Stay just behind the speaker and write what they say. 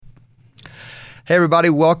Hey, everybody.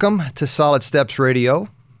 Welcome to Solid Steps Radio.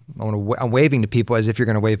 I'm waving to people as if you're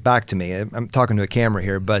going to wave back to me. I'm talking to a camera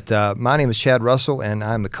here, but my name is Chad Russell, and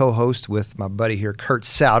I'm the co-host with my buddy here, Kurt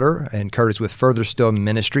Souter, and Kurt is with Further Still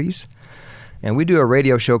Ministries. And we do a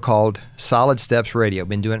radio show called Solid Steps Radio.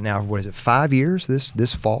 Been doing it now, 5 years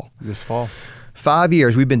this fall? This fall. 5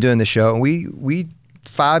 years we've been doing the show, and we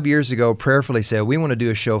 5 years ago prayerfully said we want to do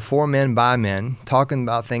a show for men by men, talking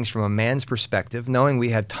about things from a man's perspective, knowing we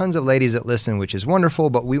have tons of ladies that listen, which is wonderful,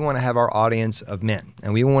 but we want to have our audience of men.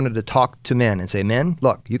 And we wanted to talk to men and say, men,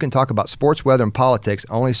 look, you can talk about sports, weather, and politics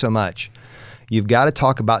only so much. You've got to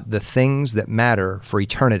talk about the things that matter for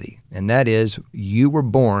eternity. And that is, you were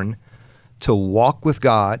born to walk with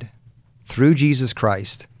God through Jesus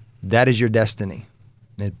Christ. That is your destiny.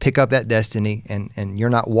 And pick up that destiny, and you're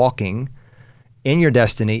not walking in your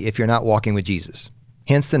destiny if you're not walking with Jesus.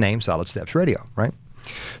 Hence the name Solid Steps Radio, right?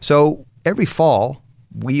 So every fall,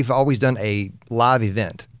 we've always done a live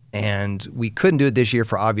event, and we couldn't do it this year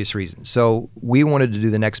for obvious reasons. So we wanted to do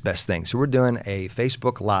the next best thing. So we're doing a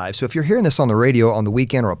Facebook Live. So if you're hearing this on the radio on the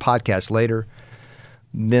weekend or a podcast later,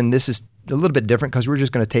 then this is a little bit different because we're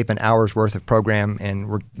just going to tape an hour's worth of program,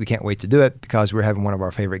 and we can't wait to do it because we're having one of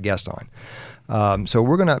our favorite guests on. So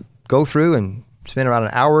we're going to go through and spend around an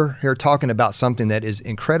hour here talking about something that is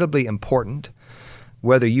incredibly important,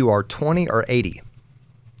 whether you are 20 or 80.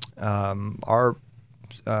 Kyle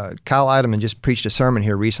Eidelman just preached a sermon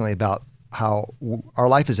here recently about how our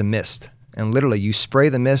life is a mist, and literally you spray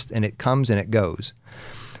the mist and it comes and it goes.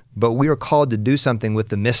 But we are called to do something with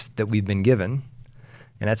the mist that we've been given,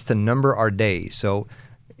 and that's to number our days. So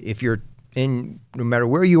if you're no matter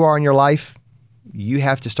where you are in your life, you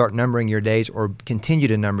have to start numbering your days or continue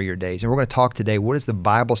to number your days. And we're going to talk today, what does the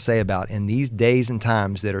Bible say about in these days and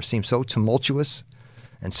times that seem so tumultuous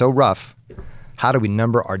and so rough, how do we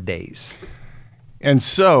number our days? And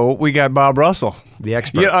so we got Bob Russell, the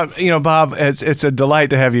expert. Bob, it's a delight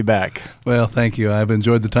to have you back. Well, thank you. I've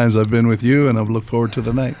enjoyed the times I've been with you, and I look forward to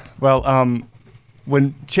tonight. Well,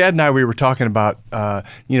 when Chad and we were talking about,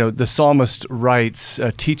 the psalmist writes,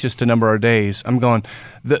 teach us to number our days, I'm going,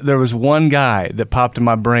 there was one guy that popped in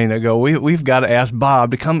my brain that we've got to ask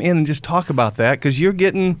Bob to come in and just talk about that, because you're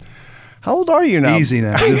getting, how old are you now? Easy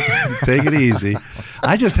now. Just take it easy.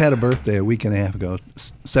 I just had a birthday a week and a half ago,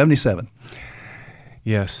 77.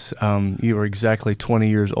 Yes, you were exactly 20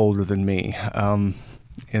 years older than me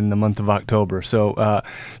in the month of October. So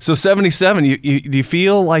 77, do you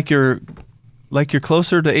feel like you're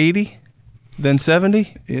closer to 80 than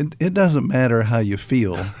 70? It doesn't matter how you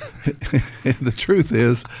feel. The truth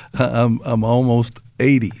is, I'm almost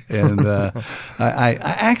 80, and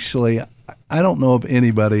I don't know of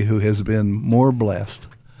anybody who has been more blessed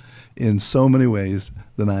in so many ways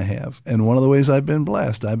than I have. And one of the ways I've been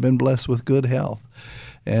blessed with good health,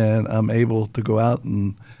 and I'm able to go out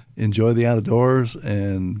and enjoy the outdoors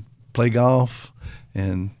and play golf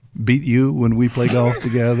and beat you when we play golf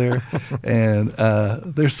together. And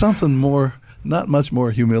there's something not much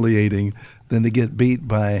more humiliating than to get beat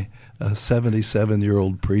by a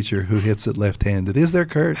 77-year-old preacher who hits it left-handed. Is there,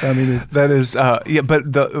 Kurt? I mean, that is,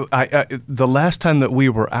 but the last time that we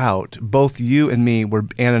were out, both you and me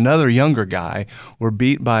and another younger guy were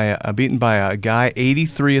beaten by a guy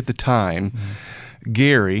 83 at the time. Mm-hmm.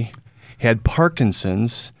 Gary had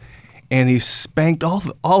Parkinson's, and he spanked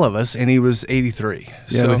all of us, and he was 83.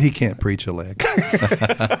 Yeah, but he can't preach a leg.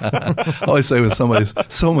 I always say when somebody's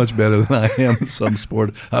so much better than I am in some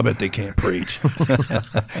sport, I bet they can't preach.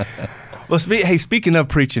 Well, speaking of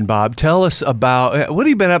preaching, Bob, tell us about what have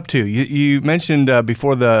you been up to? You mentioned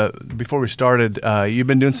before we started, you've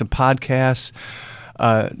been doing some podcasts.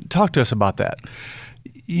 Talk to us about that.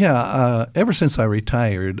 Yeah, ever since I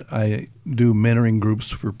retired, I do mentoring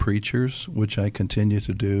groups for preachers, which I continue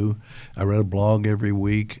to do. I read a blog every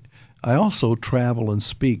week. I also travel and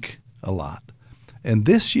speak a lot. And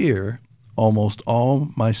this year, almost all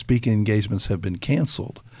my speaking engagements have been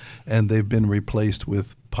canceled, and they've been replaced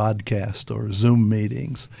with podcast or Zoom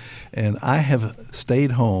meetings. And I have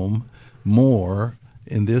stayed home more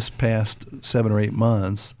in this past 7 or 8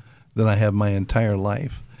 months than I have my entire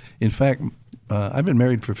life. In fact, I've been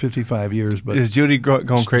married for 55 years, but is Judy going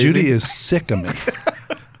crazy? Judy is sick of me,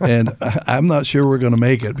 and I'm not sure we're going to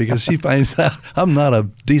make it because she finds out I'm not a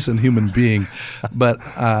decent human being. But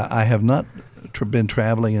I have not been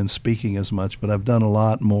traveling and speaking as much, but I've done a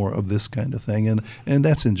lot more of this kind of thing, and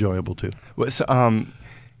that's enjoyable too. So,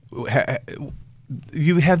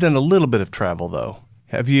 you have done a little bit of travel, though.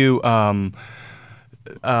 Have you? But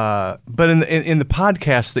in the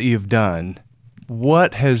podcast that you've done,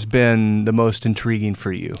 what has been the most intriguing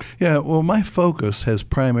for you? Yeah, well, my focus has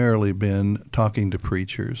primarily been talking to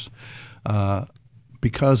preachers.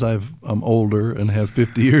 Because I'm older and have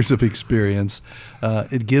 50 years of experience,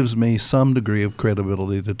 it gives me some degree of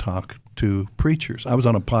credibility to talk to preachers. I was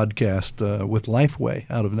on a podcast with Lifeway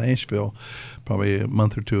out of Nashville probably a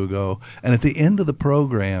month or two ago, and at the end of the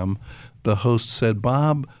program, the host said,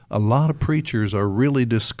 "Bob, a lot of preachers are really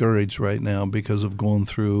discouraged right now because of going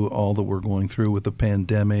through all that we're going through with the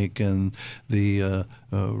pandemic and the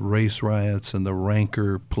race riots and the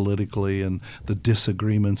rancor politically and the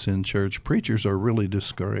disagreements in church. Preachers are really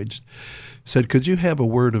discouraged." Said, "Could you have a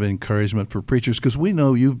word of encouragement for preachers? Because we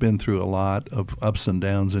know you've been through a lot of ups and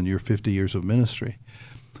downs in your 50 years of ministry."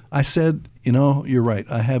 I said, "You're right.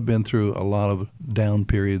 I have been through a lot of down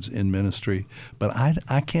periods in ministry, but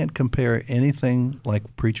I can't compare anything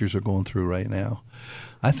like preachers are going through right now.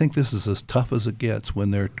 I think this is as tough as it gets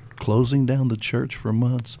when they're closing down the church for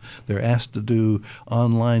months. They're asked to do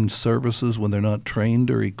online services when they're not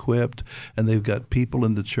trained or equipped, and they've got people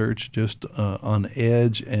in the church just on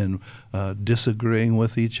edge and disagreeing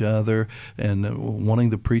with each other and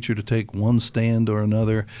wanting the preacher to take one stand or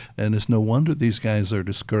another, and it's no wonder these guys are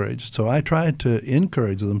discouraged." So I tried to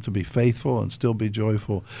encourage them to be faithful and still be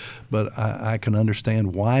joyful, but I can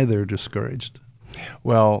understand why they're discouraged.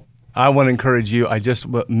 Well, I want to encourage you. I just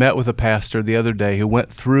met with a pastor the other day who went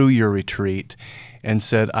through your retreat and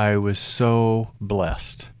said, "I was so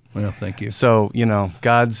blessed." Well, thank you. So,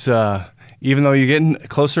 God's, even though you're getting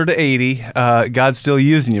closer to 80, God's still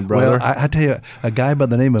using you, brother. Well, I tell you, a guy by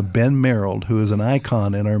the name of Ben Merrill, who is an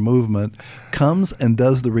icon in our movement, comes and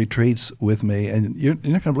does the retreats with me. And you're not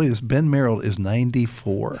going to believe this. Ben Merrill is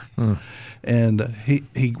 94. And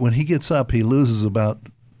he when he gets up, he loses about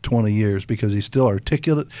 20 years because he's still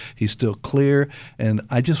articulate, he's still clear, and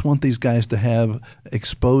I just want these guys to have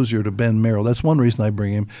exposure to Ben Merrill. That's one reason I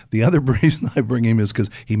bring him. The other reason I bring him is because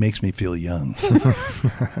he makes me feel young.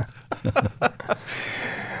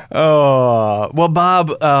 Oh, well, Bob,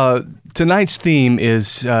 tonight's theme is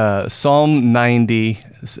Psalm 90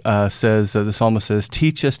 says, the psalmist says,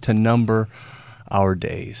 "Teach us to number our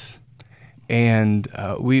days." And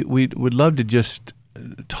we would love to just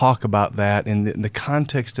talk about that in the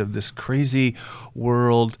context of this crazy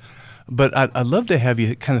world. But I'd love to have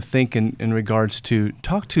you kind of think in regards to,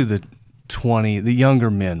 talk to the younger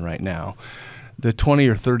men right now, the 20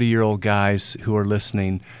 or 30-year-old guys who are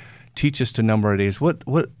listening. Teach us to number our days. What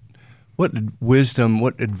wisdom,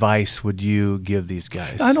 what advice would you give these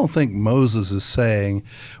guys? I don't think Moses is saying,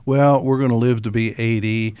 well, we're going to live to be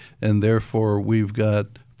 80, and therefore we've got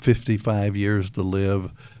 55 years to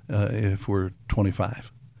live if we're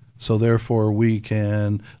 25. So therefore we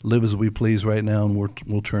can live as we please right now, and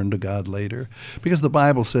we'll turn to God later. Because the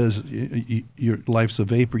Bible says your life's a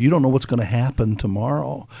vapor. You don't know what's going to happen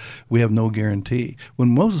tomorrow. We have no guarantee. When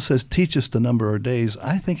Moses says, "Teach us to number our days,"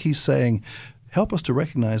 I think he's saying, help us to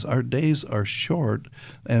recognize our days are short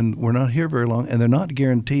and we're not here very long and they're not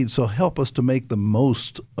guaranteed. So help us to make the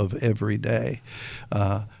most of every day.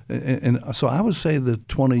 And so I would say the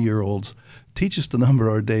 20-year-olds, teach us to number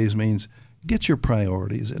our days means get your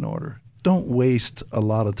priorities in order. Don't waste a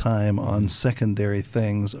lot of time on secondary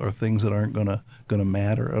things or things that aren't going to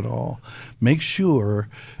matter at all. Make sure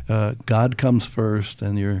God comes first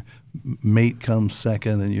and your mate comes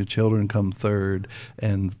second and your children come third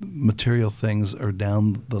and material things are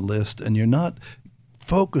down the list, and you're not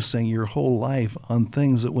focusing your whole life on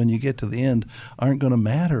things that when you get to the end aren't going to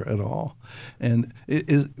matter at all. And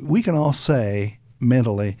we can all say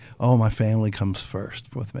mentally, "Oh, my family comes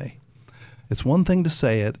first with me." It's one thing to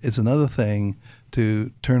say it. It's another thing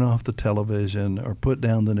to turn off the television or put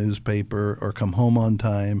down the newspaper or come home on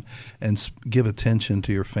time and give attention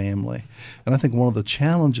to your family. And I think one of the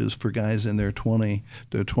challenges for guys in their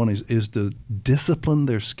 20s is to discipline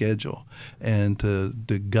their schedule and to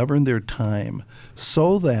govern their time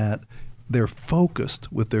so that they're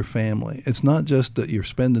focused with their family. It's not just that you're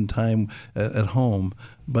spending time at home,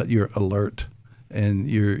 but you're alert and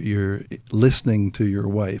you're listening to your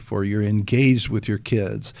wife, or you're engaged with your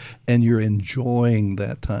kids, and you're enjoying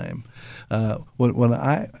that time. When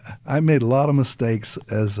I made a lot of mistakes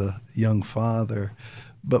as a young father,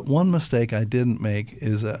 but one mistake I didn't make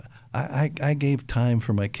is I gave time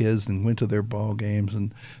for my kids and went to their ball games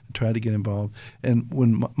and tried to get involved. And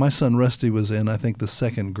when my son Rusty was in, I think, the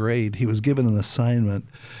second grade, he was given an assignment,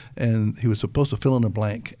 and he was supposed to fill in a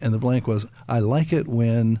blank. And the blank was, "I like it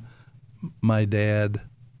when my dad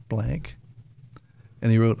blank."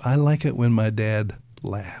 And he wrote, "I like it when my dad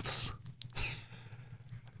laughs."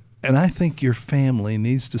 And I think your family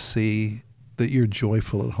needs to see that you're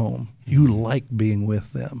joyful at home. You like being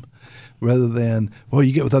with them, rather than, well,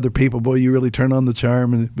 you get with other people, boy, you really turn on the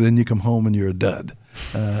charm, and then you come home and you're a dud.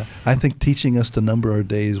 I think teaching us to number our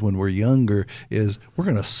days when we're younger is we're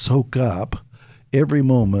going to soak up every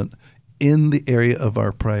moment in the area of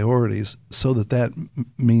our priorities so that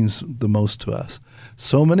means the most to us.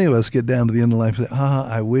 So many of us get down to the end of life and say,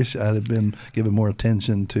 I wish I had been given more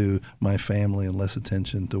attention to my family and less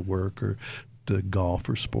attention to work or to golf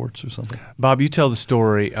or sports or something. Bob, you tell the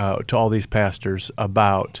story to all these pastors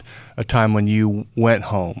about a time when you went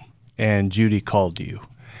home and Judy called you.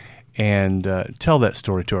 And tell that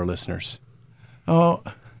story to our listeners. Oh,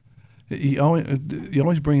 you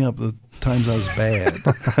always bring up the times I was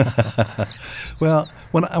bad. Well,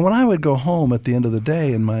 when I would go home at the end of the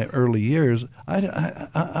day in my early years, I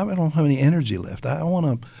don't have any energy left. I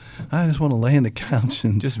just want to lay on the couch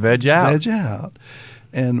and just veg out. Veg out.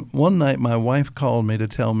 And one night my wife called me to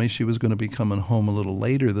tell me she was going to be coming home a little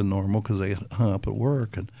later than normal because they hung up at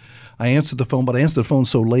work. And I answered the phone, but I answered the phone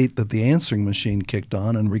so late that the answering machine kicked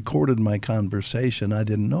on and recorded my conversation. I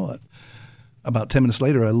didn't know it. About 10 minutes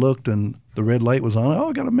later, I looked and the red light was on. Oh,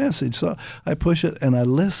 I got a message. So I push it and I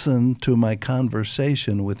listened to my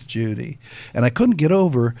conversation with Judy. And I couldn't get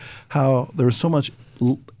over how there was so much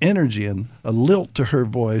energy and a lilt to her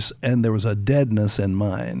voice and there was a deadness in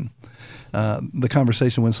mine. The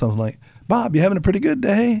conversation went something like, Bob, you having a pretty good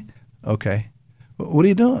day? Okay. What are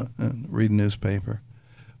you doing? Reading newspaper.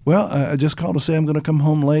 Well, I just called to say I'm going to come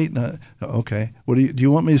home late. Okay. What do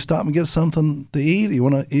you want me to stop and get something to eat? You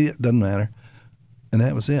want to eat? Doesn't matter. And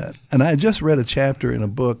that was it. And I just read a chapter in a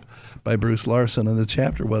book by Bruce Larson, and the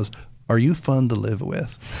chapter was, Are you fun to live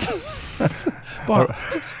with? Boy,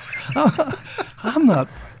 I'm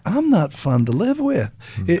not fun to live with.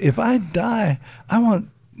 If I die, I want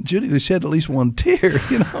Judy to shed at least one tear,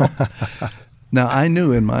 you know. Now, I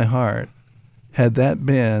knew in my heart, had that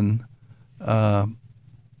been a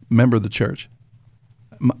member of the church,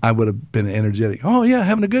 I would have been energetic. Oh, yeah,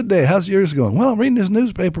 having a good day. How's yours going? Well, I'm reading this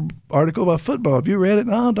newspaper article about football. Have you read it?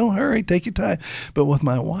 No, don't hurry. Take your time. But with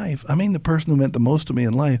my wife, I mean, the person who meant the most to me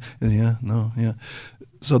in life, yeah.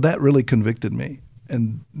 So that really convicted me.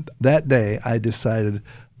 And that day, I decided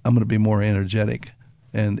I'm going to be more energetic.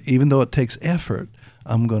 And even though it takes effort,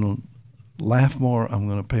 I'm going to laugh more. I'm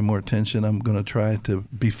going to pay more attention. I'm going to try to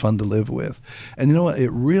be fun to live with. And you know what?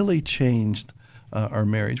 It really changed our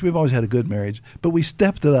marriage. We've always had a good marriage, but we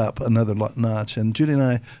stepped it up another notch. And Judy and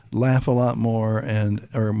I laugh a lot more and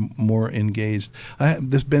are more engaged.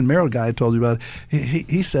 This Ben Merrill guy I told you about,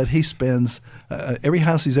 he said he spends, every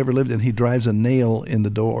house he's ever lived in, he drives a nail in the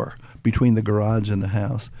door between the garage and the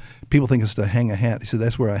house. People think it's to hang a hat. He said,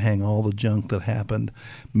 that's where I hang all the junk that happened.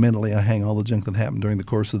 Mentally, I hang all the junk that happened during the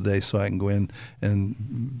course of the day so I can go in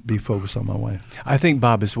and be focused on my wife. I think,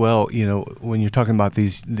 Bob, as well, you know, when you're talking about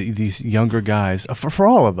these younger guys, for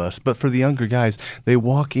all of us, but for the younger guys, they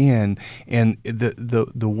walk in and the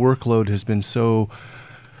workload has been so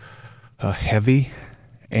heavy,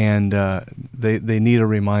 and they need a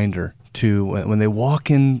reminder to, when they walk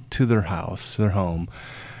into their house, their home,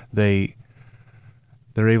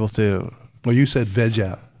 they're able to. Well, you said veg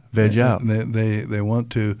out. Veg out. They want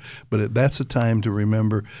to, but that's a time to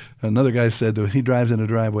remember. Another guy said that when he drives in a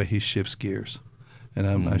driveway, he shifts gears.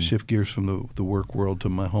 And I shift gears from the work world to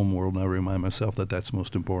my home world, and I remind myself that that's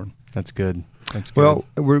most important. That's good. That's good. Well,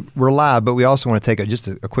 we're live, but we also want to take just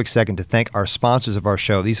a quick second to thank our sponsors of our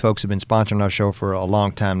show. These folks have been sponsoring our show for a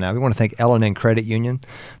long time now. We want to thank L&N Credit Union.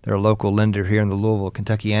 They're a local lender here in the Louisville,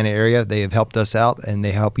 Kentuckiana area. They have helped us out, and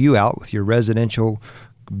they help you out with your residential,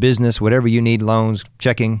 business, whatever you need, loans,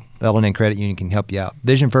 checking. L&N Credit Union can help you out.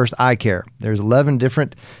 Vision First Eye Care. There's 11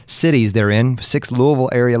 different cities they're in, 6 Louisville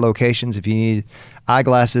area locations. If you need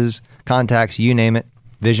eyeglasses, contacts, you name it,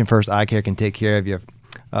 Vision First Eye Care can take care of you.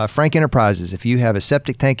 Frank Enterprises, if you have a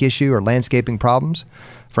septic tank issue or landscaping problems,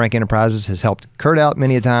 Frank Enterprises has helped Kurt out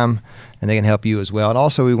many a time, and they can help you as well. And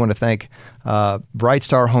also we want to thank Bright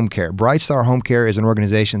Star Home Care. Bright Star Home Care is an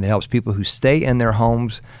organization that helps people who stay in their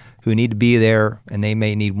homes, who need to be there, and they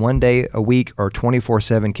may need one day a week or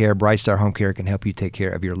 24/7 care. Bright Star Home Care can help you take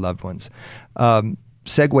care of your loved ones.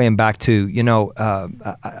 Segueing back to,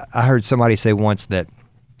 I heard somebody say once that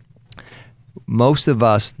most of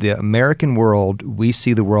us, the American world, we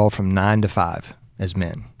see the world from 9 to 5 as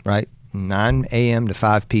men, right? 9 a.m. to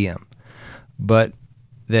 5 p.m. But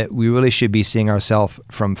that we really should be seeing ourselves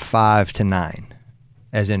from 5 to 9,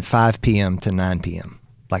 as in 5 p.m. to 9 p.m.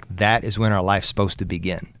 Like that is when our life's supposed to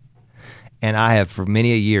begin. And I have for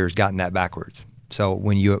many years gotten that backwards. So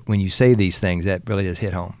when you say these things, that really does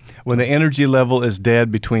hit home. When the energy level is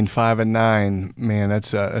dead between 5 and 9, man,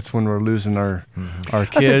 that's when we're losing our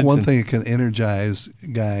kids. I think one thing that can energize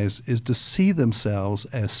guys is to see themselves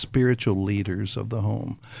as spiritual leaders of the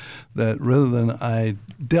home. That rather than I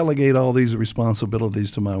delegate all these responsibilities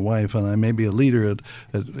to my wife, and I may be a leader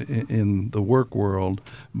in the work world,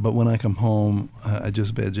 but when I come home, I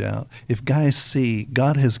just veg out. If guys see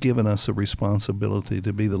God has given us a responsibility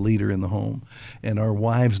to be the leader in the home, and our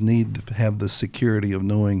wives need to have the security of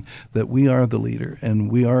knowing that we are the leader and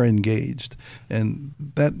we are engaged, and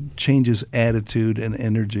that changes attitude and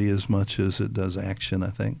energy as much as it does action,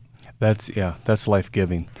 I think. That's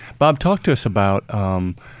life-giving. Bob, talk to us about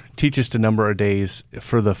teach us the number of days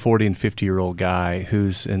for the 40 and 50-year-old guy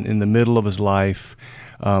who's in the middle of his life.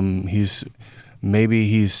 He's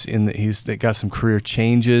got some career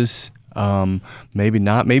changes. Maybe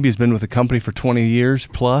not. Maybe he's been with the company for 20 years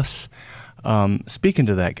plus. Speaking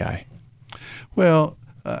to that guy. Well,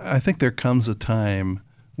 I think there comes a time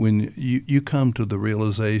when you come to the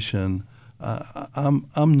realization,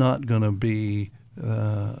 I'm not going to be.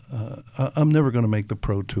 I'm never going to make the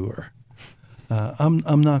pro tour.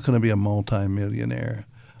 I'm not going to be a multimillionaire.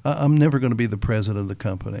 I'm never going to be the president of the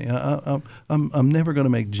company. I'm never going to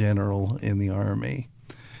make general in the Army.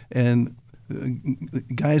 And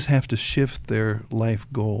guys have to shift their life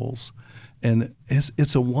goals. And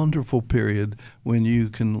it's a wonderful period when you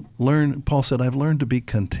can learn. Paul said, I've learned to be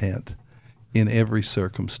content in every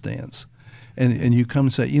circumstance. And you come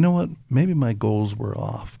and say, you know what, maybe my goals were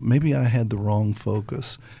off. Maybe I had the wrong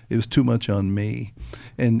focus. It was too much on me.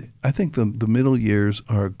 And I think the middle years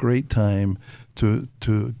are a great time to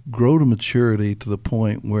grow to maturity to the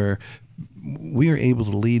point where we are able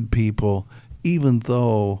to lead people even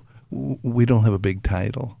though we don't have a big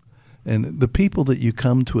title. And the people that you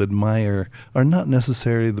come to admire are not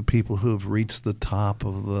necessarily the people who have reached the top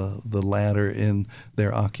of the ladder in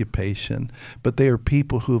their occupation, but they are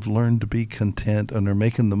people who have learned to be content and are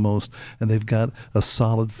making the most, and they've got a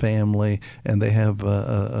solid family, and they have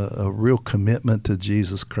a real commitment to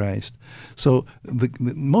Jesus Christ. So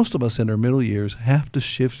most of us in our middle years have to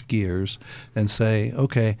shift gears and say,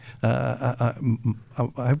 okay,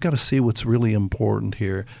 I've got to see what's really important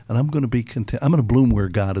here, and I'm going to be content. I'm going to bloom where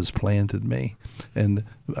God has planted me. And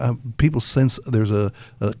people sense there's a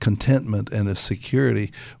contentment and a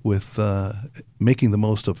security with making the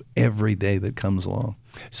most of every day that comes along.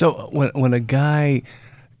 So when a guy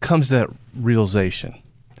comes to that realization,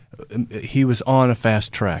 he was on a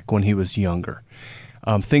fast track when he was younger.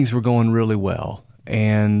 Things were going really well,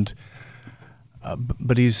 and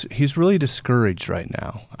but he's really discouraged right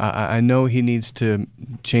now. I know he needs to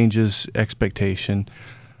change his expectation,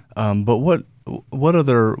 but what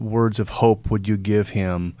other words of hope would you give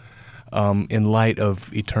him in light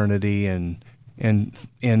of eternity and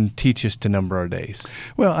teach us to number our days?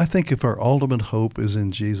 Well, I think if our ultimate hope is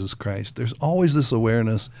in Jesus Christ, there's always this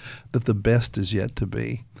awareness that the best is yet to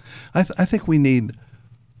be. I think we need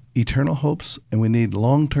eternal hopes, and we need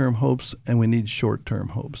long-term hopes, and we need short-term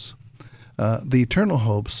hopes. The eternal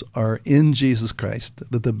hopes are in Jesus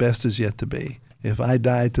Christ, that the best is yet to be. If I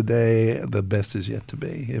die today, the best is yet to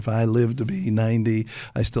be. If I live to be 90,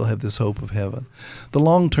 I still have this hope of heaven. The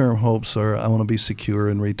long-term hopes are, I want to be secure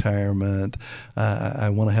in retirement. I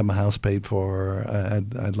want to have my house paid for.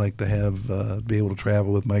 I'd like to have be able to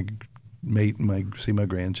travel with my mate and see my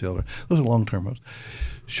grandchildren. Those are long-term hopes.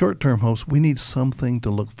 Short-term hopes, we need something to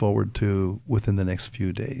look forward to within the next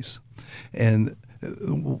few days. And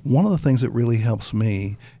one of the things that really helps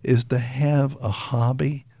me is to have a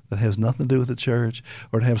hobby that has nothing to do with the church,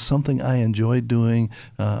 or to have something I enjoy doing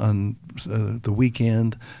on the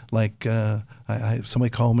weekend. Like somebody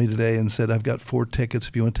called me today and said, I've got 4 tickets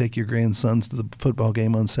if you want to take your grandsons to the football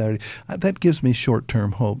game on Saturday. That gives me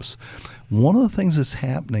short-term hopes. One of the things that's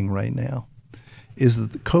happening right now is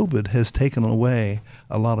that the COVID has taken away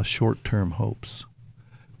a lot of short-term hopes.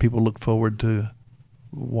 People look forward to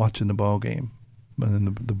watching the ball game, and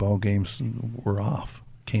then the ball games were off,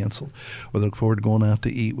 canceled. Or they look forward to going out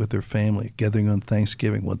to eat with their family, gathering on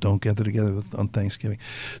Thanksgiving. Well, don't gather together on Thanksgiving.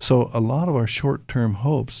 So a lot of our short-term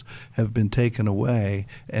hopes have been taken away,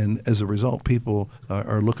 and as a result, people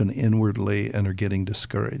are looking inwardly and are getting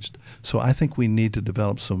discouraged. So I think we need to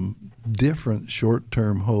develop some different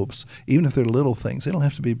short-term hopes, even if they're little things. They don't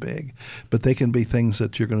have to be big, but they can be things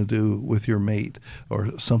that you're going to do with your mate, or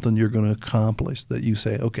something you're going to accomplish that you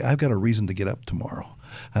say, okay, I've got a reason to get up tomorrow.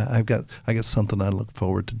 I got something I look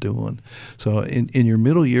forward to doing. So in your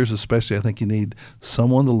middle years especially, I think you need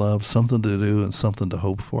someone to love, something to do, and something to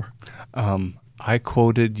hope for. I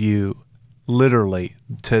quoted you literally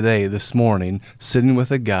today, this morning, sitting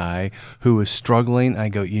with a guy who was struggling. I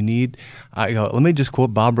go, let me just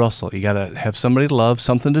quote Bob Russell. You got to have somebody to love,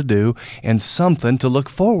 something to do, and something to look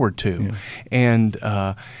forward to.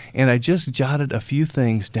 Yeah. And I just jotted a few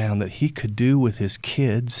things down that he could do with his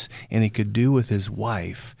kids and he could do with his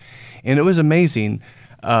wife. And it was amazing,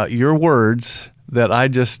 your words that I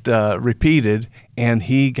just repeated, and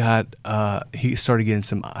he started getting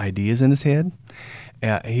some ideas in his head.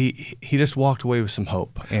 He just walked away with some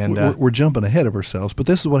hope. And we're jumping ahead of ourselves, but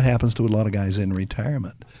this is what happens to a lot of guys in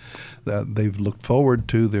retirement. They've looked forward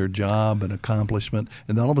to their job and accomplishment,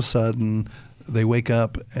 and then all of a sudden they wake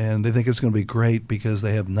up and they think it's going to be great because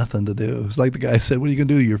they have nothing to do. It's like the guy said, what are you going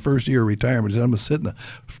to do your first year of retirement? He said, I'm going to sit in a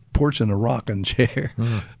porch in a rocking chair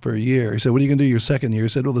for a year. He said, what are you going to do your second year? He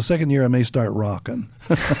said, well, the second year I may start rocking.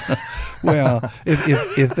 Well,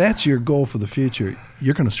 if that's your goal for the future,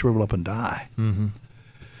 you're going to shrivel up and die. Mm-hmm.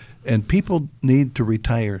 And people need to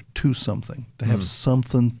retire to something, to have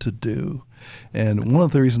something to do. And one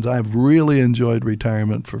of the reasons I've really enjoyed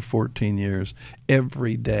retirement for 14 years,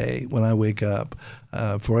 every day when I wake up,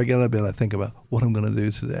 before I get out of bed, I think about what I'm going to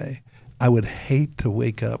do today. I would hate to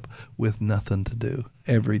wake up with nothing to do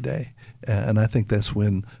every day. And I think that's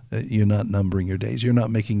when you're not numbering your days. You're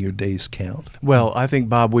not making your days count. Well, I think,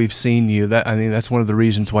 Bob, we've seen you. I think that's one of the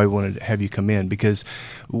reasons why we wanted to have you come in, because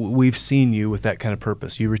we've seen you with that kind of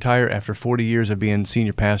purpose. You retire after 40 years of being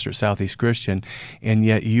senior pastor at Southeast Christian, and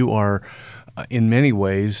yet you are, in many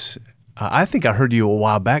ways, I think I heard you a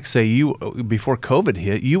while back say before COVID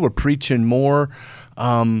hit, you were preaching more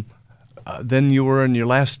than you were in your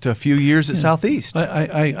last few years at Southeast.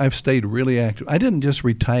 I've stayed really active. I didn't just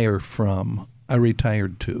retire from, I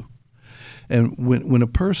retired to. And when a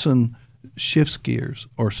person shifts gears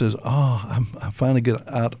or says, I finally get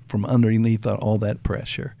out from underneath all that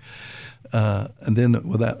pressure, and then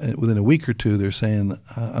within a week or two they're saying,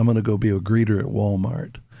 I'm going to go be a greeter at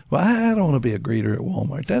Walmart. Well, I don't want to be a greeter at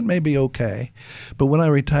Walmart. That may be okay. But when I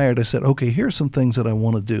retired, I said, okay, here's some things that I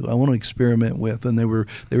want to do. I want to experiment with. And they were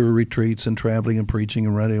retreats and traveling and preaching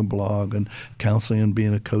and writing a blog and counseling and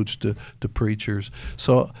being a coach to preachers.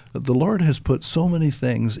 So the Lord has put so many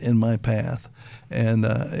things in my path. And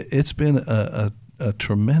it's been a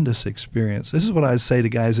tremendous experience. This is what I say to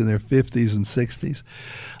guys in their 50s and 60s.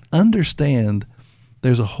 Understand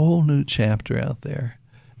there's a whole new chapter out there.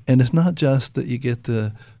 And it's not just that you get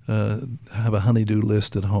to have a honey-do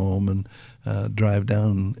list at home and drive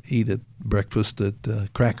down and eat at breakfast at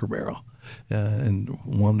Cracker Barrel and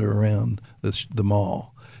wander around the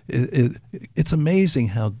mall. It's amazing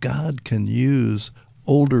how God can use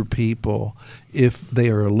older people if they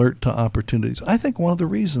are alert to opportunities. I think one of the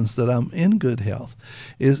reasons that I'm in good health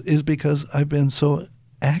is because I've been so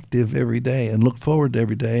active every day and look forward to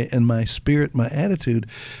every day, and my spirit, my attitude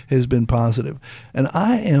has been positive. And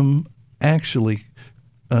I am actually,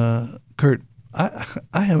 Kurt, I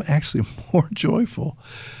am actually more joyful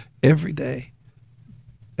every day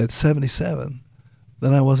at 77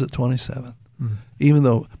 than I was at 27. Mm. Even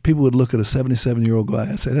though people would look at a 77-year-old guy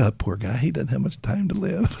and say, "Oh, poor guy, he doesn't have much time to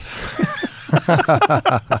live."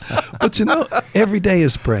 But every day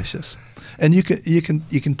is precious. And you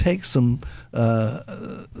can take some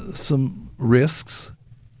risks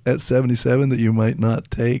at 77 that you might not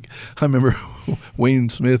take. I remember Wayne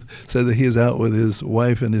Smith said that he was out with his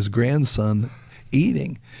wife and his grandson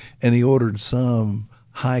eating, and he ordered some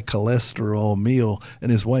high cholesterol meal,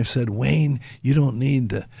 and his wife said, "Wayne, you don't need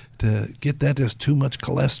to get that. There's too much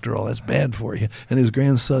cholesterol. That's bad for you." And his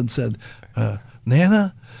grandson said,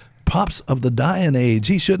 "Nana, Pop's of the dying age.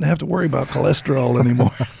 He shouldn't have to worry about cholesterol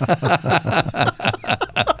anymore."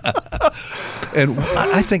 And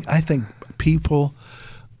I think people,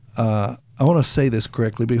 I want to say this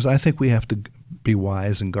correctly because I think we have to be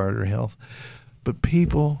wise and guard our health, but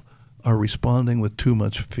people are responding with too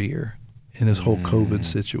much fear in this whole COVID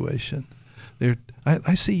situation.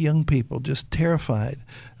 I see young people just terrified,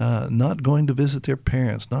 not going to visit their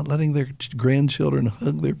parents, not letting their grandchildren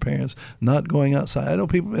hug their parents, not going outside. I know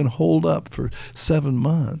people have been holed up for 7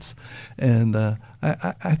 months. And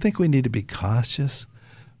I think we need to be cautious.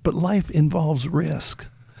 But life involves risk.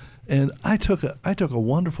 And I took a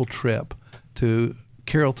wonderful trip to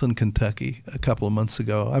Carrollton, Kentucky a couple of months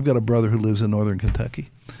ago. I've got a brother who lives in northern Kentucky.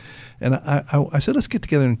 And I said, let's get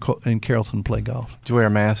together in Carrollton and play golf. Did you wear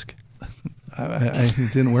a mask? I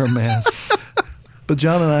didn't wear a mask. But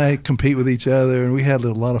John and I compete with each other, and we had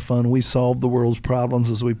a lot of fun. We solved the world's problems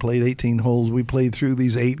as we played 18 holes. We played through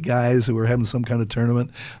these 8 guys who were having some kind of tournament.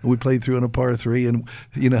 And we played through in a par 3, and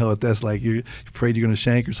you know what that's like. You're afraid you're going to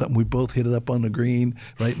shank or something. We both hit it up on the green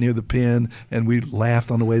right near the pin, and we laughed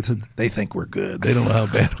on the way. They think we're good. They don't know how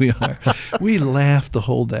bad we are. We laughed the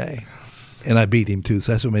whole day, and I beat him too.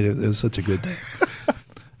 So that's what made it was such a good day.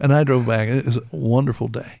 And I drove back. It was a wonderful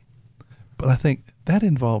day. But I think that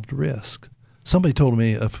involved risk. Somebody told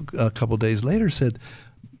me a couple of days later, said,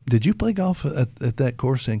 did you play golf at that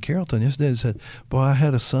course in Carrollton? Yes, I did. Said, boy, I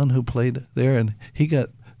had a son who played there, and he got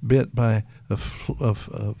bit by a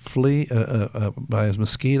flea, by his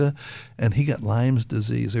mosquito, and he got Lyme's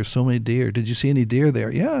disease. There's so many deer. Did you see any deer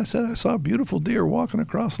there? Yeah, I said, I saw a beautiful deer walking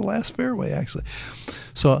across the last fairway, actually.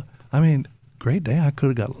 So, I mean, great day. I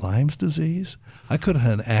could have got Lyme's disease. I could have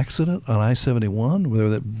had an accident on I-71 where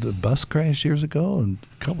the bus crashed years ago, and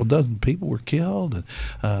a couple dozen people were killed. And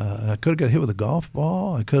I could have got hit with a golf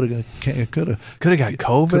ball. I could have got COVID. Could have got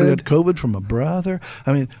COVID from a brother.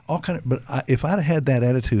 I mean, all kind of. But if I'd had that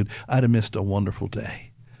attitude, I'd have missed a wonderful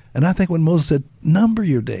day. And I think when Moses said, "Number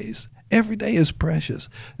your days," every day is precious.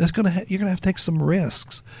 You're gonna have to take some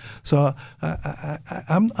risks. So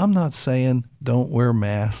I'm not saying don't wear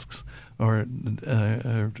masks or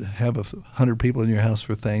have 100 people in your house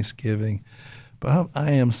for Thanksgiving. But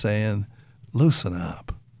I am saying, loosen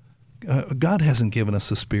up. God hasn't given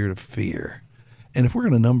us a spirit of fear. And if we're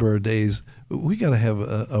going to number our days, we got to have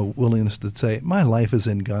a willingness to say, my life is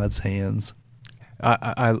in God's hands.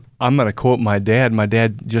 I'm going to quote my dad. My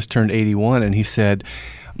dad just turned 81, and he said,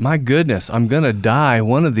 my goodness, I'm going to die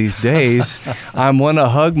one of these days. I want to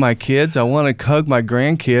hug my kids. I want to hug my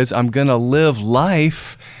grandkids. I'm going to live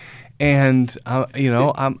life. And, I'm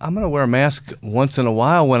going to wear a mask once in a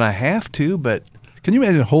while when I have to, but... Can you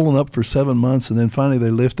imagine holding up for 7 months and then finally they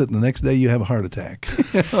lift it and the next day you have a heart attack?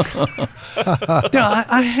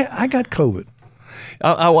 I got COVID.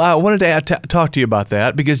 I wanted to talk to you about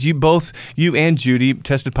that because you and Judy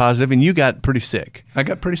tested positive and you got pretty sick. I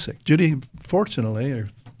got pretty sick. Judy, fortunately, or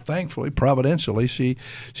thankfully, providentially, she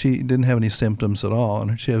didn't have any symptoms at all,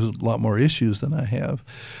 and she has a lot more issues than I have.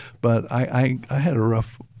 But I had a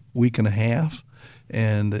rough week and a half,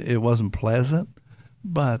 and it wasn't pleasant,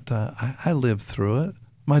 but I lived through it.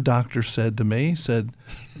 My doctor said to me,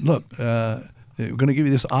 look, we're going to give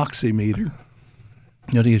you this oximeter.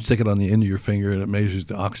 You stick it on the end of your finger, and it measures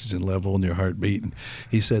the oxygen level and your heartbeat. And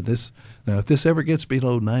he said, if this ever gets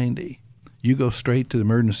below 90, you go straight to the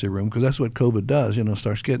emergency room, because that's what COVID does,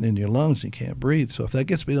 starts getting in your lungs and you can't breathe. So if that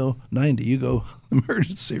gets below 90, you go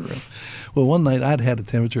emergency room. Well, one night I'd had a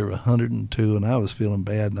temperature of 102 and I was feeling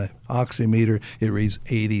bad, and the oximeter, it reads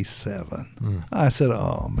 87. I said,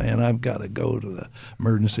 oh man, I've got to go to the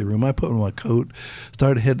emergency room. I put on my coat,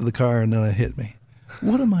 started to head to the car, and then it hit me.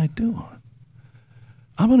 What am I doing?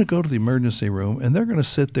 I'm going to go to the emergency room, and they're going to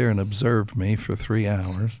sit there and observe me for 3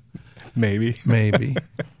 hours. Maybe.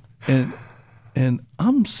 And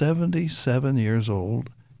I'm 77 years old.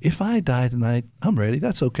 If I die tonight, I'm ready.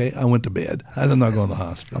 That's okay. I went to bed. I'm not going to the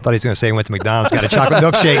hospital. I thought he was going to say he went to McDonald's, got a chocolate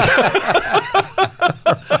milkshake.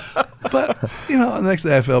 But, the next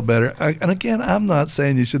day I felt better. And again, I'm not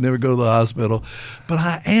saying you should never go to the hospital, but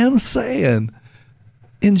I am saying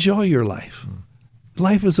enjoy your life.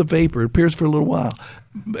 Life is a vapor. It appears for a little while.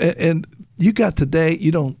 And you got today.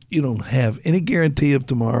 You don't have any guarantee of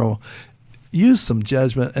tomorrow. Use some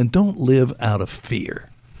judgment and don't live out of fear.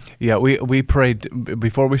 Yeah, we prayed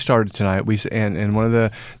before we started tonight. And one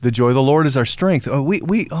of the joy of the Lord is our strength.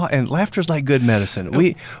 And laughter is like good medicine.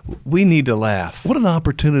 We need to laugh. What an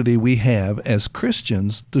opportunity we have as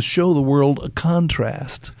Christians to show the world a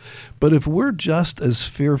contrast. But if we're just as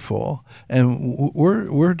fearful and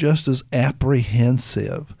we're just as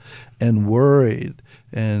apprehensive and worried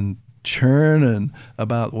and churning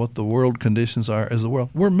about what the world conditions are as the world,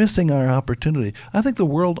 we're missing our opportunity. I think the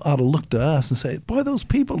world ought to look to us and say, boy, those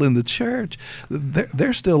people in the church,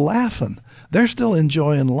 they're still laughing. They're still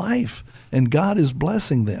enjoying life, and God is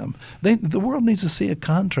blessing them. The world needs to see a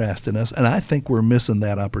contrast in us, and I think we're missing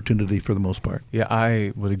that opportunity for the most part. Yeah,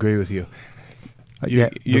 I would agree with you.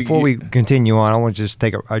 Before we continue on, I want to just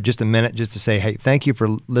take just a minute just to say, hey, thank you for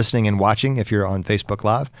listening and watching if you're on Facebook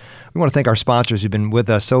Live. We want to thank our sponsors who've been with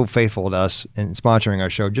us, so faithful to us in sponsoring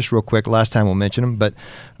our show. Just real quick, last time we'll mention them, but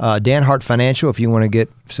Dan Hart Financial, if you want to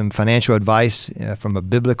get some financial advice from a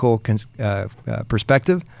biblical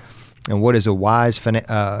perspective, and what does a wise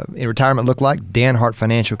retirement look like, Dan Hart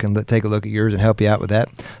Financial can take a look at yours and help you out with that.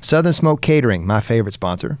 Southern Smoke Catering, my favorite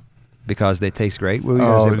sponsor. because they taste great. What were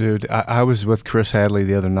yours? Oh, dude, I was with Chris Hadley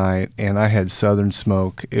the other night, and I had Southern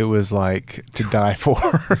Smoke. It was like to die for.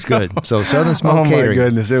 It's good. So Southern Smoke Catering. Oh, my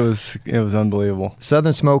goodness. It was unbelievable.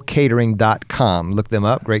 SouthernSmokeCatering.com. Look them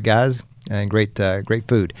up. Great guys. And great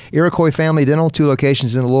food. Iroquois Family Dental, 2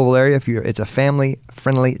 locations in the Louisville area. It's a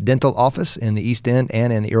family-friendly dental office in the East End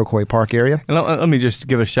and in the Iroquois Park area. And let me just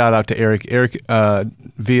give a shout out to Eric. Eric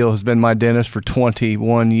Veal has been my dentist for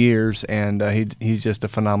 21 years, and he's just a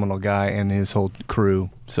phenomenal guy, and his whole crew.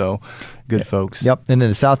 So, good folks. Yep. And then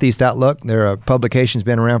the Southeast Outlook, their publication's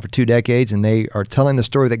been around for 2 decades, and they are telling the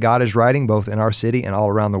story that God is writing both in our city and all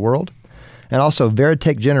around the world. And also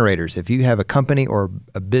Veritech generators. If you have a company or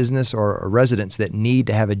a business or a residence that need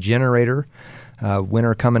to have a generator,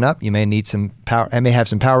 winter coming up, you may need some power. I may have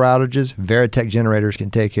some power outages. Veritech generators can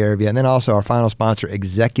take care of you. And then also our final sponsor,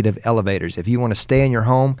 Executive Elevators. If you want to stay in your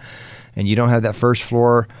home and you don't have that first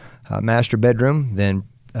floor master bedroom, then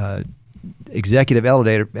Executive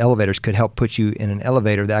Elevators could help put you in an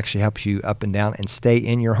elevator that actually helps you up and down and stay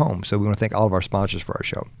in your home. So we want to thank all of our sponsors for our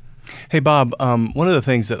show. Hey, Bob, one of the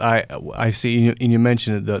things that I see, and you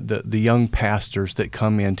mentioned the young pastors that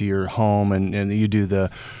come into your home and you do the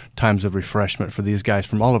times of refreshment for these guys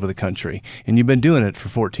from all over the country, and you've been doing it for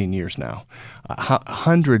 14 years now.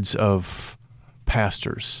 Hundreds of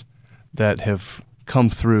pastors that have come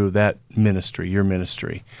through that ministry, your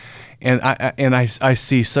ministry. And I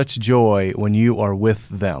see such joy when you are with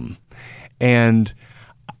them. And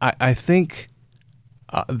I think...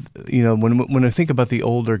 when I think about the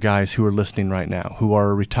older guys who are listening right now, who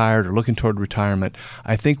are retired or looking toward retirement,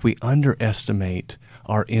 I think we underestimate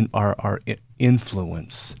our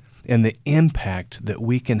influence and the impact that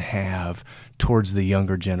we can have towards the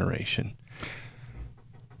younger generation.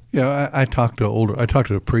 Yeah, I talked to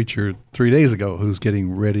a preacher 3 days ago who's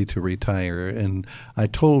getting ready to retire, and I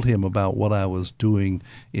told him about what I was doing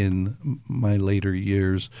in my later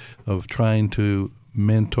years of trying to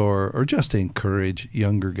mentor or just encourage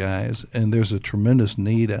younger guys, and there's a tremendous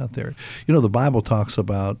need out there. The Bible talks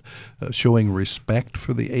about showing respect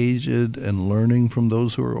for the aged and learning from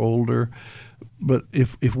those who are older, but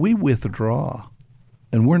if we withdraw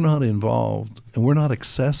and we're not involved and we're not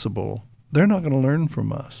accessible, they're not going to learn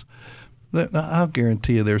from us. I'll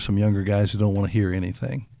guarantee you there's some younger guys who don't want to hear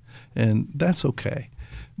anything, and that's okay.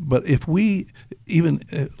 But if we, even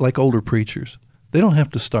like older preachers, they don't have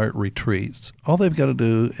to start retreats. All they've got to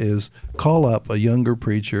do is call up a younger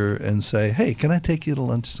preacher and say, hey, can I take you to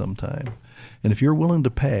lunch sometime? And if you're willing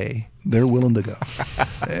to pay, they're willing to go.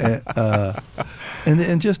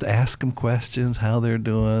 And just ask them questions, how they're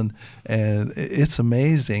doing. And it's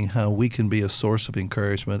amazing how we can be a source of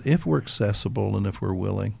encouragement if we're accessible and if we're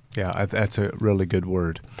willing. Yeah, that's a really good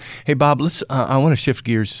word. Hey, Bob, I want to shift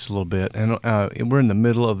gears just a little bit. And we're in the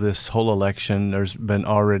middle of this whole election. There's been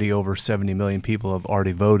already over 70 million people have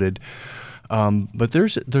already voted. But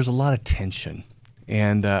there's a lot of tension.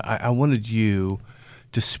 And I wanted you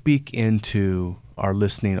to speak into our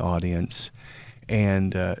listening audience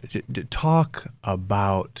and to talk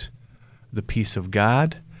about the peace of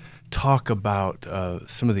God, talk about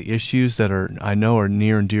some of the issues that I know are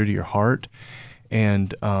near and dear to your heart,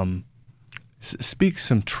 and speak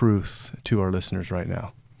some truth to our listeners right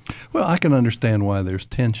now. Well, I can understand why there's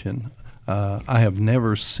tension. I have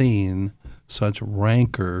never seen such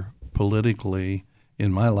rancor politically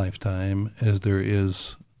in my lifetime as there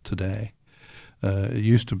is today. It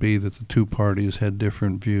used to be that the two parties had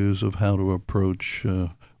different views of how to approach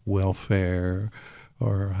welfare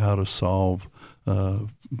or how to solve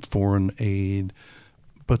foreign aid.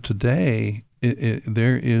 But today,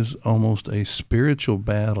 there is almost a spiritual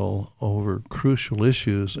battle over crucial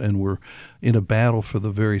issues, and we're in a battle for the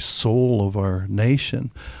very soul of our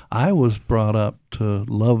nation. I was brought up to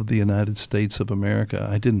love the United States of America.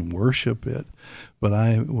 I didn't worship it, but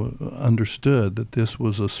I understood that this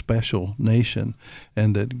was a special nation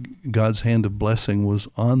and that God's hand of blessing was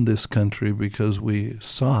on this country because we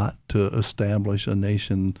sought to establish a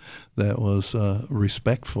nation that was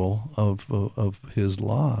respectful of His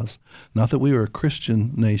laws. Not that we were a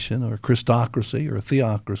Christian nation or a Christocracy or a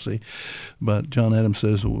theocracy, but John Adams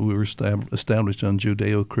says we were established on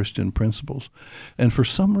Judeo-Christian principles. And for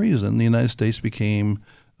some reason, the United States became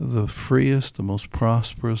the freest, the most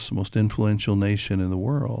prosperous, most influential nation in the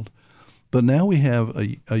world. But now we have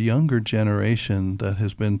a younger generation that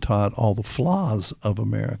has been taught all the flaws of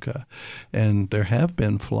America. And there have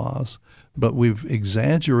been flaws, but we've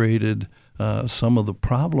exaggerated some of the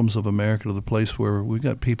problems of America to the place where we've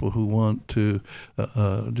got people who want to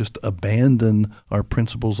just abandon our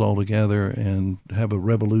principles altogether and have a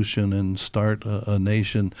revolution and start a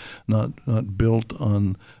nation not built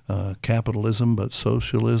on capitalism but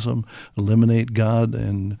socialism, eliminate God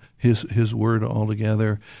and His word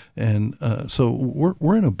altogether. And so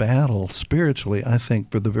we're in a battle spiritually, I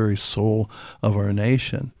think, for the very soul of our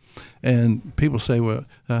nation. And people say, well,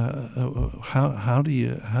 how do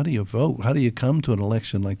you vote? How do you come to an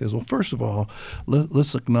election like this? Well, first of all,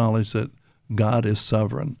 let's acknowledge that God is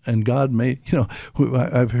sovereign, and God may,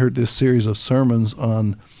 I've heard this series of sermons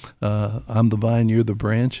on I'm the vine, you're the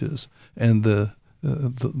branches, and the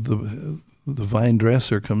vine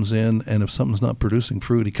dresser comes in, and if something's not producing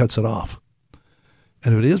fruit, he cuts it off.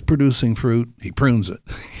 And if it is producing fruit, he prunes it.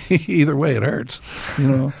 Either way, it hurts,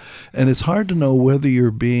 And it's hard to know whether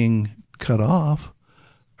you're being cut off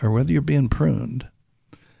or whether you're being pruned.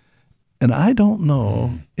 And I don't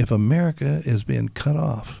know if America is being cut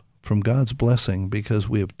off from God's blessing because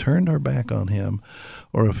we have turned our back on Him,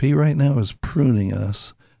 or if He right now is pruning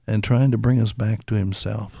us and trying to bring us back to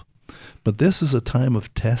Himself. But this is a time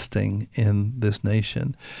of testing in this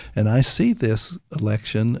nation, and I see this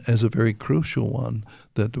election as a very crucial one,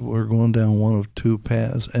 that we're going down one of two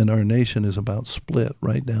paths, and our nation is about split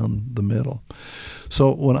right down the middle.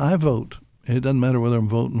 So when I vote, it doesn't matter whether I'm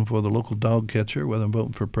voting for the local dog catcher, whether I'm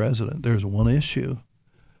voting for president, there's one issue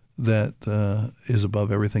that is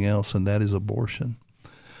above everything else, and that is abortion.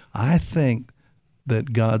 I think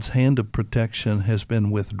that God's hand of protection has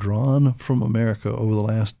been withdrawn from America over the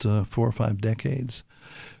last 4 or 5 decades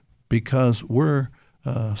because we're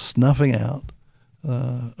snuffing out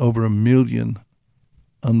over 1 million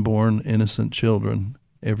unborn innocent children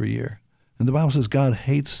every year. And the Bible says God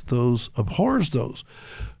hates those, abhors those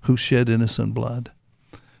who shed innocent blood.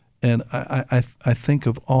 And I think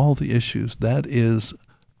of all the issues, that is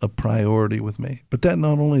a priority with me. But that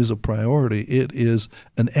not only is a priority, it is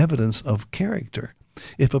an evidence of character.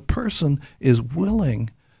 If a person is willing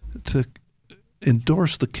to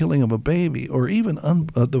endorse the killing of a baby or even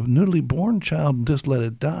the newly born child and just let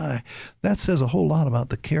it die, that says a whole lot about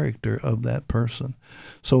the character of that person.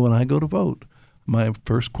 So when I go to vote, my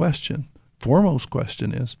foremost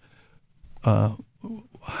question is,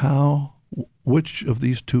 which of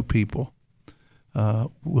these two people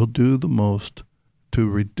will do the most to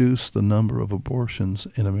reduce the number of abortions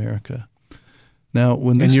in America? Now,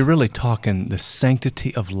 and you're really talking the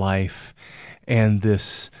sanctity of life, and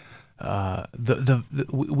this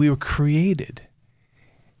we were created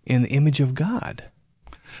in the image of God.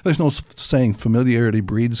 There's no saying familiarity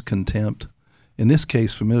breeds contempt. In this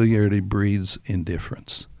case, familiarity breeds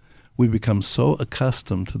indifference. We become so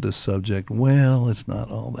accustomed to this subject. Well, it's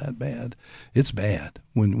not all that bad. It's bad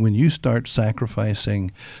when you start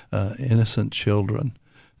sacrificing innocent children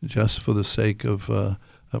just for the sake of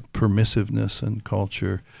permissiveness and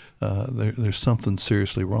culture. There's something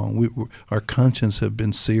seriously wrong. Our conscience have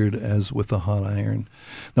been seared as with a hot iron.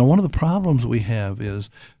 Now, one of the problems we have is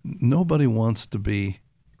nobody wants to be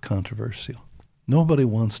controversial. Nobody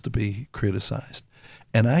wants to be criticized.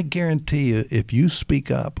 And I guarantee you, if you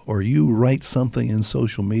speak up or you write something in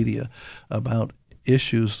social media about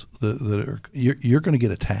issues that are, you're going to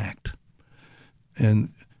get attacked. And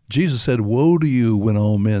Jesus said, "Woe to you when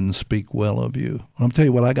all men speak well of you." And I'm telling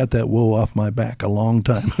you what, I got that woe off my back a long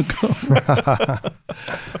time ago.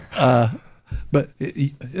 But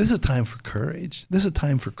this is a time for courage. This is a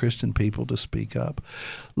time for Christian people to speak up.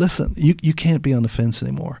 Listen, you can't be on the fence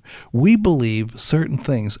anymore. We believe certain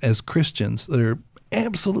things as Christians that are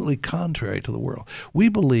absolutely contrary to the world. We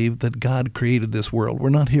believe that God created this world. We're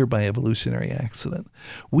not here by evolutionary accident.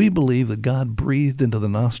 We believe that God breathed into the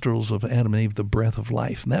nostrils of Adam and Eve the breath of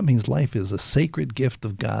life. And that means life is a sacred gift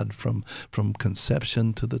of God from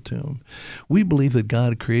conception to the tomb. We believe that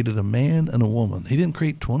God created a man and a woman. He didn't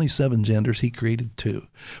create 27 genders. He created 2.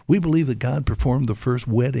 We believe that God performed the first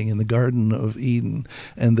wedding in the Garden of Eden,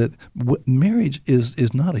 and that marriage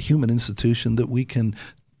is not a human institution that we can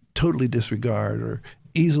totally disregard or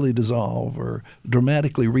easily dissolve or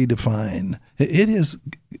dramatically redefine. It is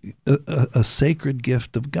a sacred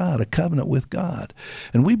gift of God, a covenant with God.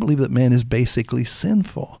 And we believe that man is basically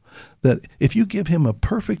sinful, that if you give him a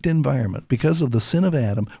perfect environment, because of the sin of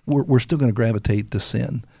Adam, we're still going to gravitate to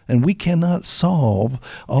sin. And we cannot solve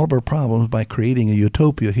all of our problems by creating a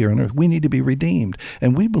utopia here on earth. We need to be redeemed.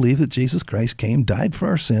 And we believe that Jesus Christ came, died for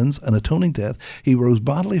our sins, an atoning death. He rose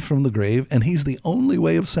bodily from the grave, and he's the only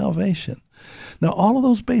way of salvation. Now, all of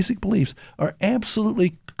those basic beliefs are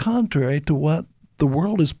absolutely contrary to what the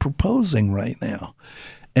world is proposing right now.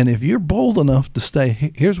 And if you're bold enough to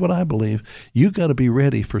say, here's what I believe, you got to be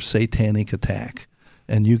ready for satanic attack.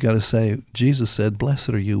 And you got to say, Jesus said, blessed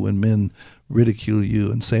are you when men ridicule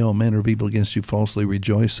you and say all manner of evil against you falsely,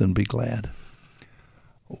 rejoice and be glad.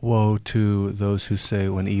 Woe to those who say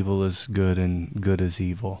when evil is good and good is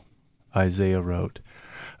evil, Isaiah wrote.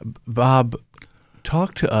 Bob,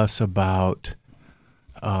 talk to us about,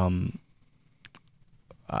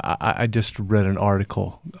 I just read an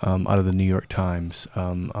article out of the New York Times.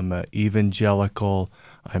 I'm an evangelical,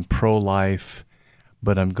 I'm pro-life,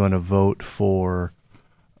 but I'm going to vote for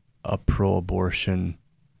a pro-abortion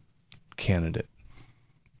candidate.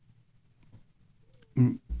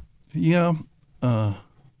 Yeah.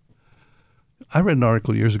 I read an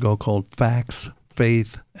article years ago called Facts,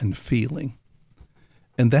 Faith, and Feeling.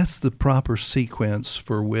 And that's the proper sequence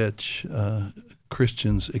for which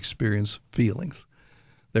Christians experience feelings.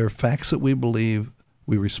 There are facts that we believe,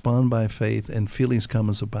 we respond by faith, and feelings come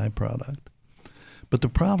as a byproduct. But the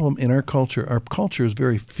problem in our culture is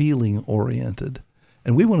very feeling-oriented.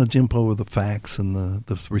 And we want to jump over the facts and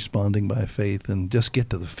the responding by faith and just get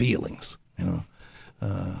to the feelings.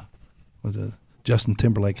 Justin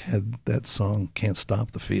Timberlake had that song, Can't Stop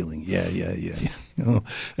the Feeling. Yeah.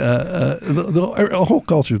 The whole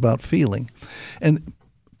culture is about feeling. And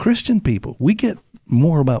Christian people, we get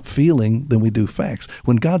more about feeling than we do facts.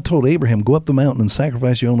 When God told Abraham, go up the mountain and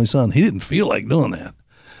sacrifice your only son, he didn't feel like doing that.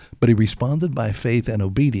 But he responded by faith and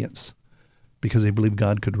obedience because he believed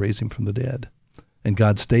God could raise him from the dead. And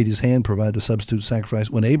God stayed his hand, provided a substitute sacrifice.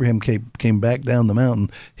 When Abraham came back down the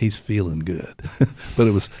mountain, he's feeling good.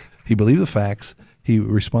 But he believed the facts, he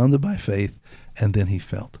responded by faith, and then he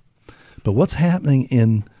felt. But what's happening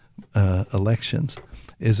in elections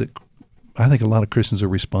is that I think a lot of Christians are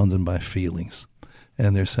responding by feelings.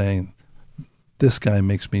 And they're saying, this guy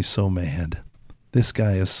makes me so mad. This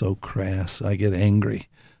guy is so crass. I get angry.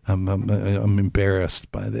 I'm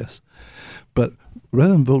embarrassed by this. But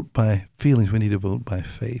rather than vote by feelings, we need to vote by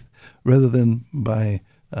faith. Rather than by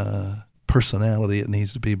personality, it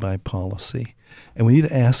needs to be by policy. And we need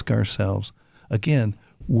to ask ourselves, again,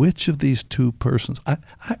 which of these two persons?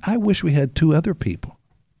 I wish we had two other people.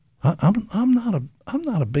 I'm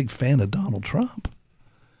not a big fan of Donald Trump.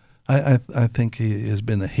 I think he has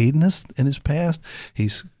been a hedonist in his past.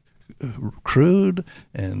 He's crude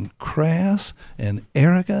and crass and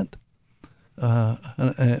arrogant. But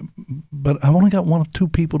I've only got one of two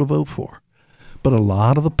people to vote for. But a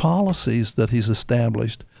lot of the policies that he's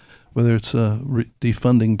established, whether it's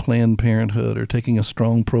defunding Planned Parenthood or taking a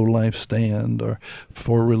strong pro-life stand or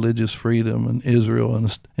for religious freedom in Israel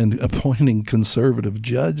and appointing conservative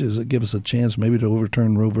judges that give us a chance maybe to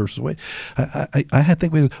overturn Roe versus Wade. I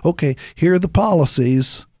think here are the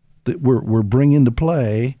policies that we're bringing to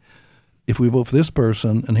play if we vote for this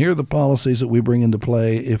person, and here are the policies that we bring into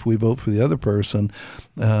play if we vote for the other person.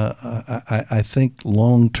 I think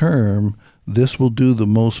long term, this will do the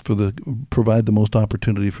most provide the most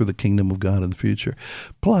opportunity for the kingdom of God in the future.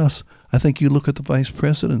 Plus, I think you look at the vice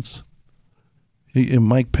presidents.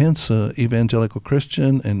 Mike Pence, evangelical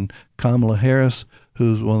Christian, and Kamala Harris,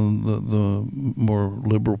 who's one of the more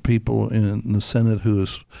liberal people in the Senate, who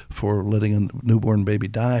is for letting a newborn baby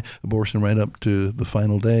die, abortion right up to the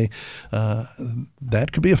final day.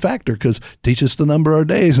 That could be a factor because teach us the number of our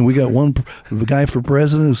days, and we got the guy for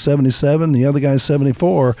president who's 77, the other guy's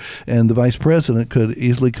 74, and the vice president could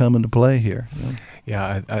easily come into play here.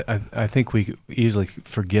 Yeah, I think we easily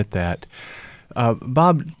forget that.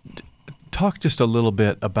 Bob, talk just a little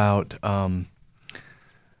bit about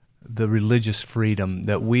the religious freedom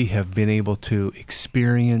that we have been able to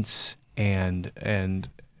experience, and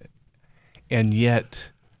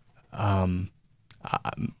yet,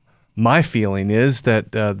 my feeling is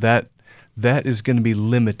that that is going to be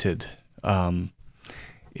limited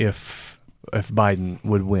if Biden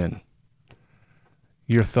would win.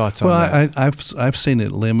 Your thoughts on that? Well, I've seen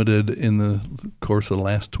it limited in the course of the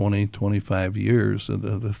last 20, 25 years.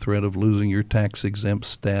 The threat of losing your tax-exempt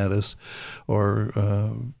status,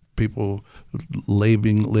 or people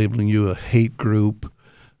labeling you a hate group.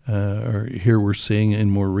 Or here we're seeing in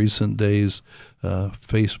more recent days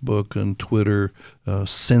Facebook and Twitter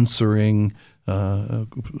censoring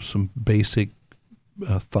some basic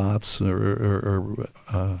thoughts or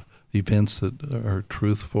events that are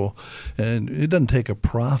truthful. And it doesn't take a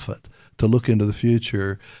prophet to look into the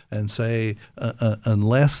future and say,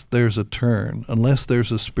 unless there's a turn, unless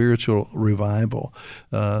there's a spiritual revival,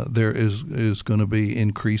 there is going to be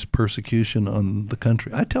increased persecution on the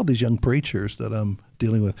country. I tell these young preachers that I'm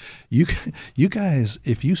dealing with, you guys,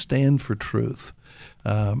 if you stand for truth,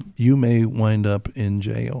 you may wind up in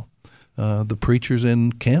jail. The preachers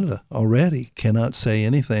in Canada already cannot say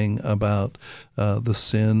anything about the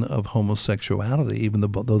sin of homosexuality, even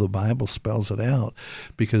though the Bible spells it out,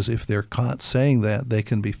 because if they're caught saying that, they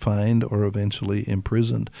can be fined or eventually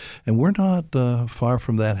imprisoned. And we're not far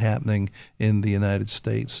from that happening in the United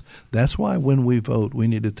States. That's why when we vote, we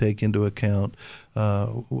need to take into account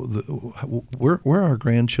where are our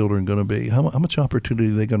grandchildren going to be? How much opportunity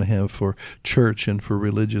are they going to have for church and for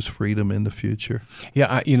religious freedom in the future?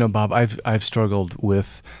 Yeah, Bob, I've struggled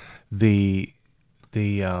with the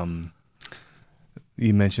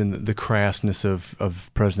you mentioned the crassness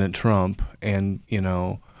of President Trump, and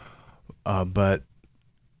but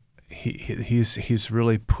he's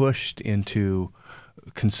really pushed into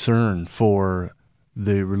concern for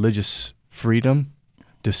the religious freedom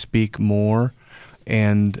to speak more.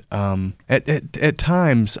 And at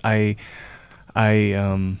times, when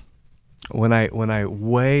I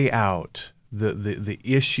weigh out the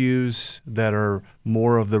issues that are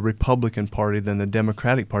more of the Republican Party than the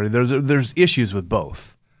Democratic Party, there's issues with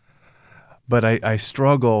both. But I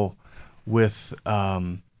struggle with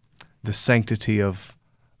the sanctity of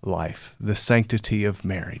life, the sanctity of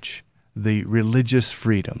marriage, the religious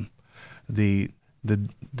freedom, the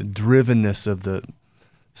drivenness of the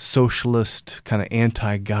socialist kind of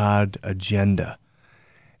anti-God agenda.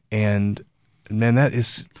 And man, that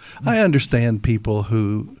is... I understand people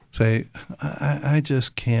who say, I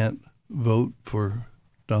just can't vote for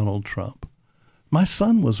Donald Trump. My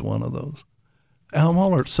son was one of those. Al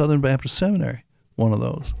Mohler at Southern Baptist Seminary, one of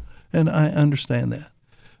those. And I understand that.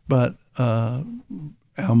 But Al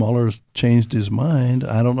Mohler's changed his mind.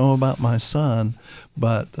 I don't know about my son,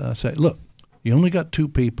 but say, look, you only got two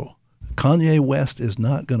people. Kanye West is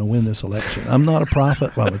not going to win this election. I'm not a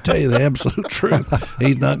prophet, but I'm going to tell you the absolute truth.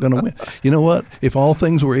 He's not going to win. You know what? If all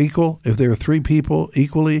things were equal, if there are three people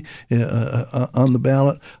equally on the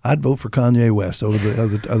ballot, I'd vote for Kanye West over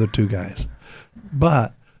the other two guys.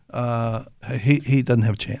 But he doesn't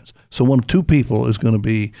have a chance. So one of two people is going to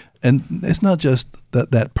be, and it's not just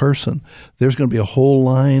that person. There's going to be a whole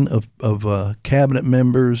line of cabinet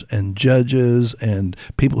members and judges and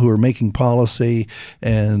people who are making policy,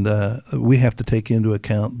 and we have to take into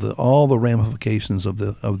account all the ramifications of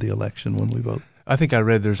the election when we vote. I think I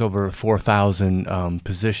read there's over 4,000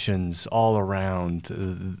 positions all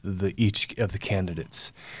around each of the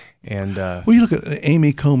candidates, and well, you look at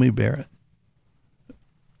Amy Coney Barrett.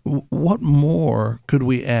 What more could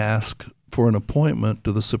we ask for an appointment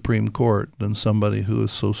to the Supreme Court than somebody who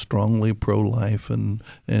is so strongly pro-life and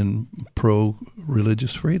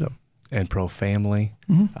pro-religious freedom and pro-family?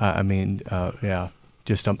 Mm-hmm.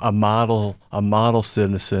 Just a model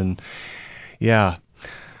citizen. Yeah.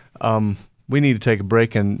 We need to take a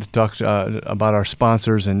break and talk about our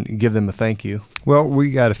sponsors and give them a thank you. Well,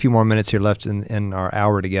 we got a few more minutes here left in our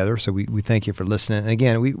hour together, so we thank you for listening. And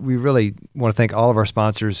again, we really want to thank all of our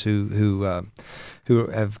sponsors who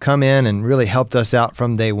have come in and really helped us out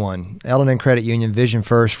from day one. L&N Credit Union, Vision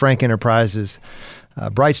First, Frank Enterprises,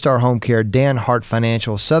 Bright Star Home Care, Dan Hart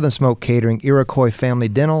Financial, Southern Smoke Catering, Iroquois Family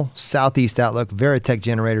Dental, Southeast Outlook, Veritech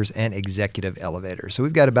Generators, and Executive Elevators. So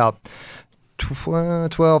we've got about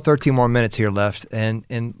 12, 13 more minutes here left.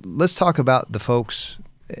 And let's talk about the folks,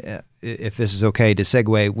 if this is okay to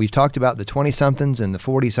segue. We've talked about the 20-somethings and the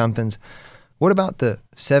 40-somethings. What about the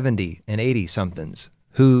 70 and 80-somethings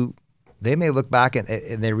who they may look back and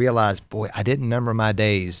they realize, boy, I didn't number my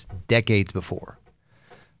days decades before.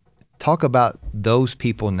 Talk about those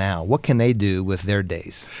people now. What can they do with their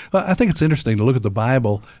days? Well, I think it's interesting to look at the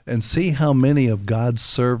Bible and see how many of God's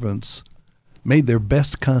servants made their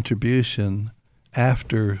best contribution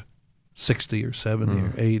after 60 or 70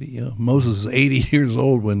 or 80. Moses is 80 years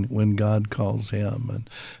old when God calls him,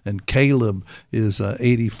 and Caleb is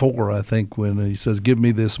 84, I think, when he says, "Give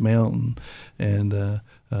me this mountain," and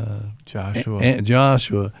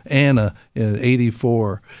Joshua, Anna,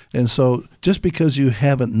 84. And so just because you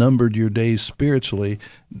haven't numbered your days spiritually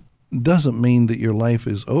doesn't mean that your life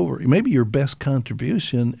is over. Maybe your best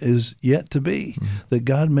contribution is yet to be, that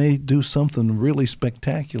God may do something really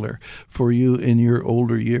spectacular for you in your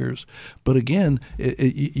older years. But again,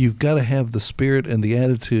 you've got to have the spirit and the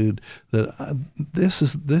attitude that this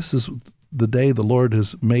is the day the Lord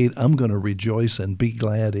has made. I'm going to rejoice and be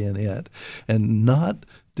glad in it, and not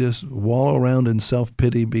just wallow around in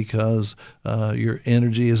self-pity because your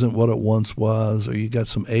energy isn't what it once was, or you got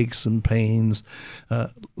some aches and pains.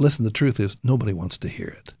 Listen, the truth is nobody wants to hear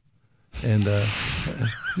it. And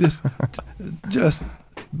just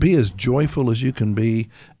be as joyful as you can be,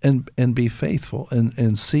 and be faithful,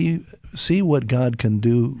 and see what God can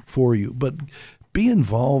do for you. But be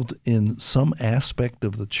involved in some aspect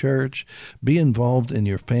of the church, be involved in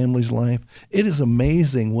your family's life. It is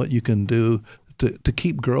amazing what you can do to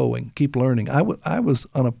keep growing, keep learning. I was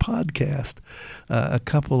on a podcast a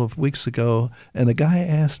couple of weeks ago, and a guy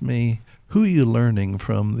asked me, who are you learning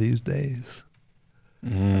from these days?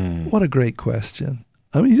 What a great question.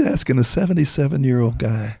 I mean, he's asking a 77-year-old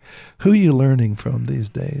guy, who are you learning from these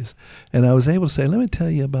days? And I was able to say, let me tell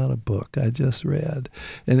you about a book I just read.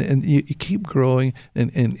 And you keep growing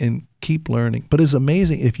and keep learning. But it's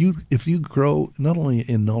amazing if you grow not only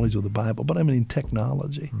in knowledge of the Bible, but I mean in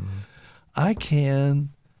technology. I can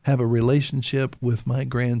have a relationship with my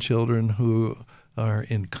grandchildren who are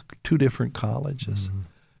in two different colleges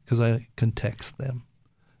because I can text them.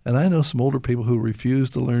 And I know some older people who refuse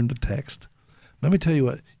to learn to text. Let me tell you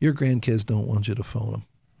what, your grandkids don't want you to phone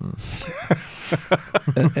them.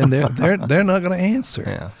 and they're not going to answer.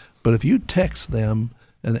 Yeah. But if you text them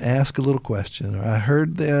and ask a little question, or I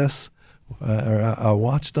heard this, or I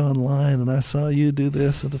watched online and I saw you do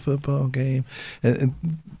this at the football game, and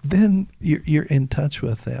then you're in touch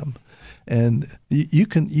with them, and you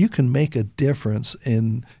can make a difference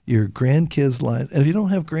in your grandkids' lives. And if you don't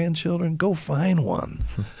have grandchildren, go find one.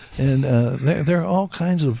 And there are all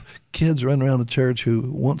kinds of kids running around the church who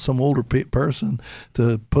want some older person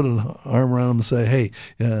to put an arm around them and say, "Hey."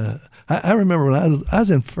 I remember when I was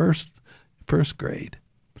in first grade,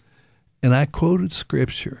 and I quoted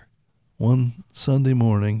scripture one Sunday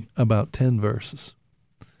morning, about 10 verses.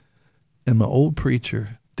 And my old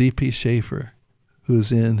preacher, D.P. Schaefer, who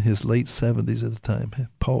was in his late 70s at the time, had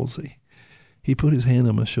palsy. He put his hand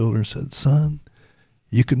on my shoulder and said, "Son,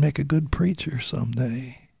 you could make a good preacher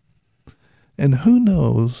someday." And who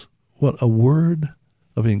knows what a word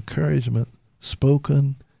of encouragement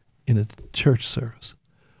spoken in a church service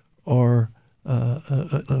or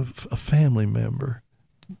a family member,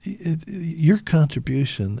 your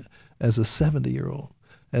contribution as a 70-year-old,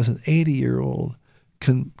 as an 80-year-old,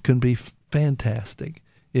 can be fantastic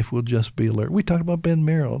if we'll just be alert. We talked about Ben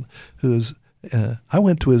Merrill, who's I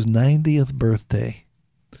went to his 90th birthday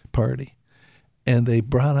party, and they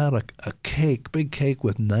brought out a cake, big cake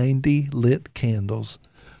with 90 lit candles,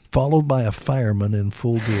 followed by a fireman in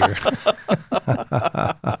full gear.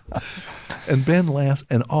 And Ben laughs,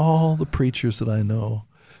 and all the preachers that I know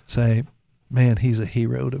say, "Man, he's a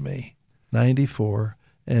hero to me." 94.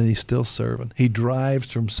 And he's still serving. He drives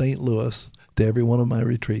from St. Louis to every one of my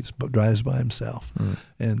retreats, but drives by himself.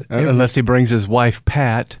 And unless he brings his wife,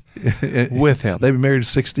 Pat, with him. They've been married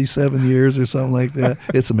 67 years or something like that.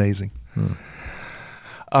 It's amazing.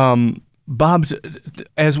 Bob,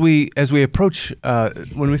 as we approach,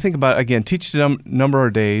 when we think about, again, teach the number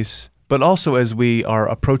of days, but also as we are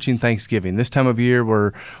approaching Thanksgiving. This time of year,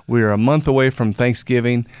 we're a month away from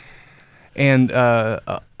Thanksgiving. And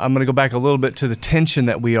I'm going to go back a little bit to the tension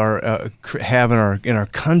that we are have in our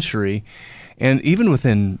country, and even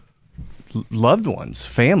within loved ones,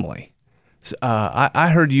 family.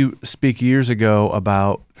 I heard you speak years ago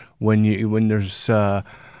about when there's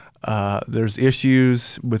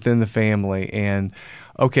issues within the family, and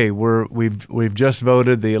okay, we've just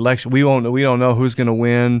voted the election. We don't know who's going to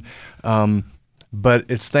win. But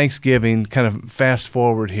it's Thanksgiving, kind of fast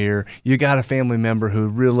forward here. You got a family member who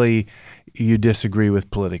really you disagree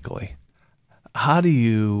with politically. How do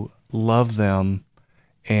you love them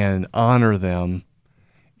and honor them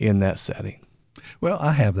in that setting? Well,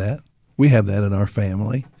 I have that. We have that in our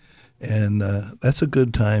family. And that's a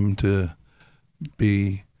good time to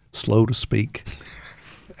be slow to speak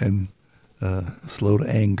and slow to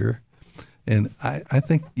anger. And I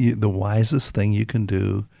think the wisest thing you can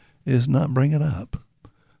do is not bring it up.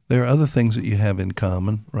 There are other things that you have in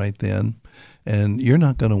common right then, and you're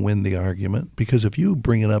not going to win the argument, because if you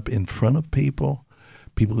bring it up in front of people,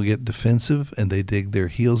 people get defensive and they dig their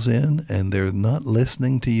heels in, and they're not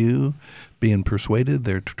listening to you, being persuaded.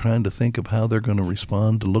 They're trying to think of how they're going to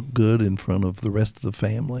respond to look good in front of the rest of the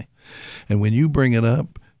family. And when you bring it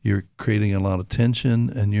up, you're creating a lot of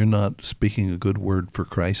tension, and you're not speaking a good word for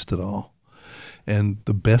Christ at all. And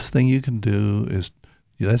the best thing you can do is,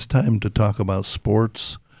 it's time to talk about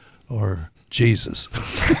sports or Jesus.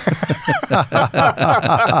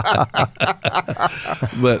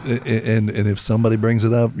 But and if somebody brings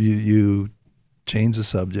it up, you change the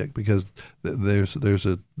subject, because there's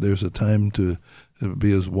a time to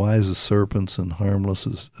be as wise as serpents and harmless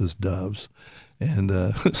as doves. And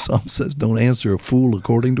Psalm says, "Don't answer a fool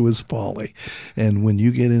according to his folly." And when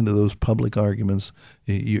you get into those public arguments,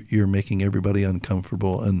 you're making everybody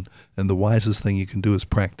uncomfortable. And the wisest thing you can do is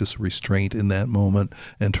practice restraint in that moment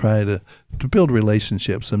and try to build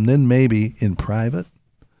relationships. And then maybe in private,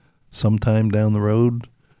 sometime down the road,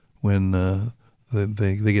 when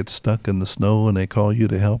they get stuck in the snow and they call you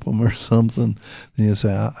to help them or something, and you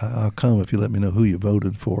say, I'll come if you let me know who you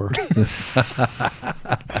voted for.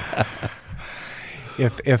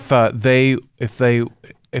 If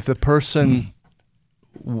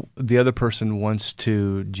the other person wants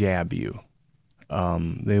to jab you,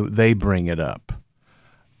 they bring it up.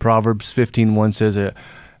 Proverbs 15:1 says a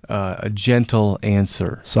gentle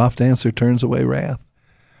answer. Soft answer turns away wrath.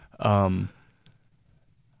 How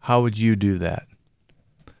would you do that?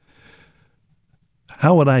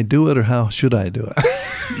 How would I do it, or how should I do it?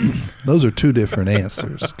 Those are two different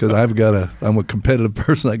answers, because I'm a competitive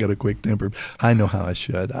person. I got a quick temper. I know how I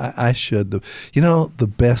should. I should.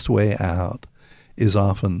 The best way out is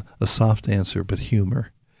often a soft answer, but humor.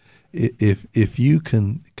 If you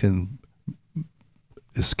can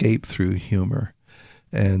escape through humor,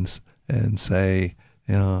 and say,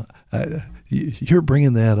 you're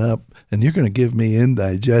bringing that up, and you're going to give me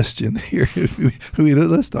indigestion here.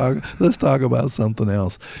 Let's talk about something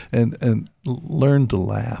else, and learn to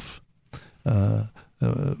laugh. A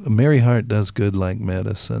merry heart does good like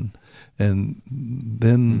medicine, and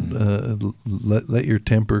then let your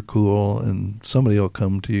temper cool, and somebody will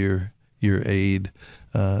come to your aid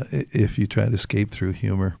if you try to escape through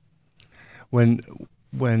humor. When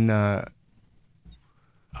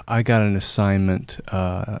I got an assignment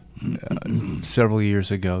several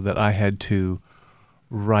years ago that I had to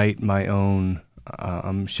write my own.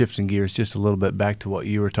 I'm shifting gears just a little bit back to what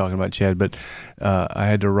you were talking about, Chad, but I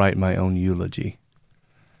had to write my own eulogy,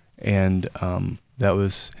 and that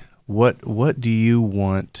was what do you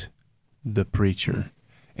want the preacher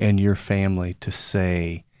and your family to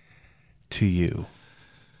say to you?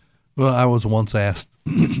 Well, I was once asked,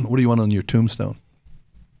 "What do you want on your tombstone?"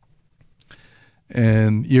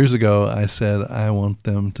 And years ago, I said, I want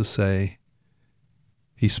them to say,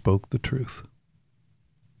 he spoke the truth.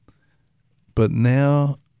 But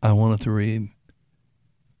now I wanted to read,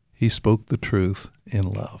 he spoke the truth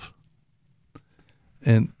in love.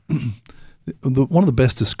 And one of the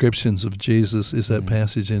best descriptions of Jesus is that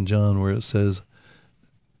passage in John where it says,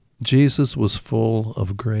 Jesus was full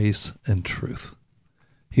of grace and truth.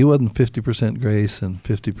 He wasn't 50% grace and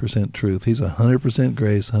 50% truth. He's 100%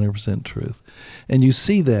 grace, 100% truth. And you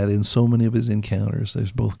see that in so many of his encounters.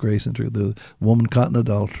 There's both grace and truth. The woman caught in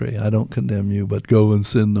adultery, I don't condemn you, but go and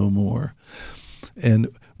sin no more. And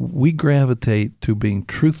we gravitate to being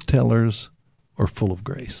truth tellers or full of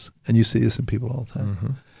grace. And you see this in people all the time.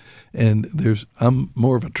 Mm-hmm. And I'm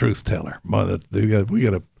more of a truth teller.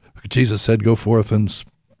 Jesus said, go forth and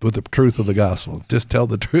with the truth of the gospel. Just tell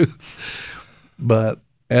the truth. But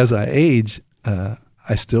as I age,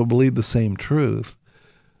 I still believe the same truth,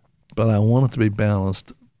 but I want it to be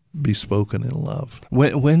balanced, be spoken in love.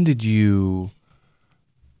 When did you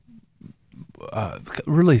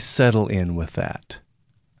really settle in with that?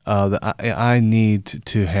 I need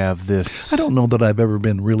to have this. I don't know that I've ever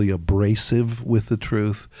been really abrasive with the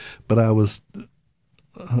truth, but I was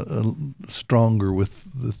stronger with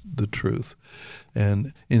the truth.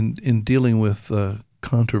 And in dealing with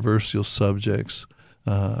controversial subjects,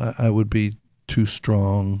 I would be too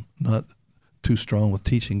strong, not too strong with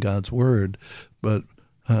teaching God's word, but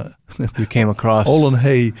you came across. Olin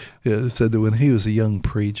Hay said that when he was a young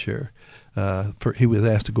preacher, he was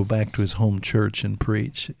asked to go back to his home church and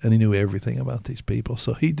preach, and he knew everything about these people,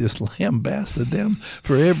 so he just lambasted them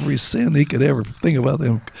for every sin he could ever think about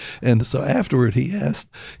them. And so afterward, he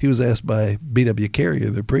was asked by B.W. Carrier,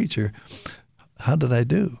 the preacher, how did I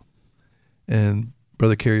do? And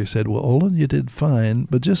Brother Carrier said, well, Olin, you did fine,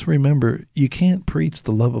 but just remember, you can't preach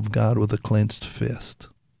the love of God with a clenched fist.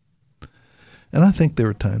 And I think there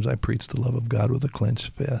were times I preached the love of God with a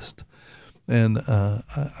clenched fist. And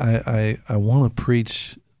I want to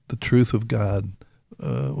preach the truth of God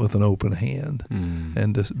with an open hand,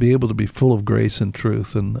 and to be able to be full of grace and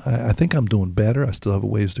truth. And I think I'm doing better. I still have a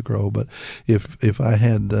ways to grow, but if I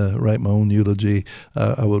had to write my own eulogy,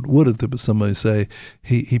 I would it somebody say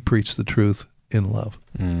he preached the truth in love.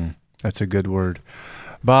 That's a good word.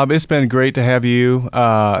 Bob, it's been great to have you.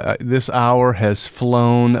 This hour has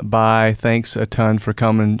flown by. Thanks a ton for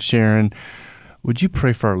coming, Sharon. Would you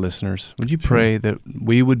pray for our listeners? Would you pray that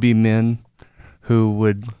we would be men who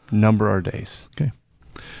would number our days? Okay.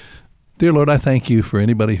 Dear Lord, I thank you for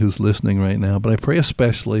anybody who's listening right now, but I pray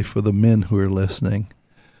especially for the men who are listening.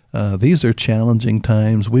 These are challenging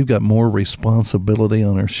times. We've got more responsibility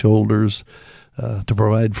on our shoulders to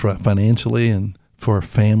provide financially and for our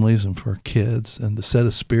families and for our kids, and to set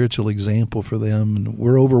a spiritual example for them. And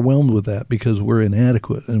we're overwhelmed with that because we're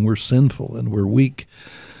inadequate and we're sinful and we're weak.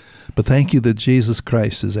 But thank you that Jesus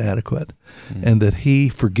Christ is adequate and that he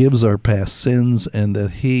forgives our past sins and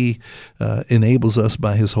that he enables us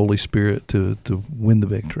by his Holy Spirit to win the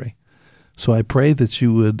victory. So I pray that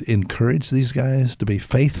you would encourage these guys to be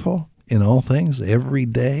faithful in all things every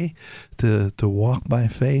day, to walk by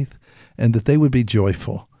faith, and that they would be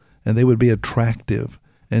joyful and they would be attractive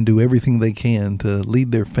and do everything they can to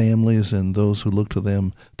lead their families and those who look to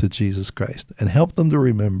them to Jesus Christ, and help them to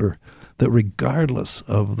remember that regardless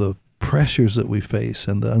of the pressures that we face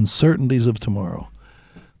and the uncertainties of tomorrow,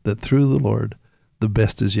 that through the Lord, the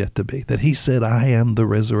best is yet to be. That he said, I am the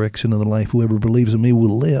resurrection and the life. Whoever believes in me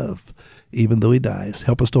will live, even though he dies.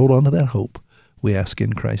 Help us to hold on to that hope. We ask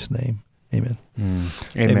in Christ's name. Amen.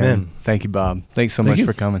 Amen. Thank you, Bob. Thanks so much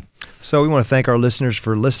for coming. So we want to thank our listeners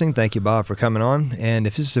for listening. Thank you, Bob, for coming on. And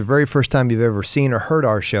if this is the very first time you've ever seen or heard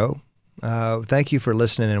our show, thank you for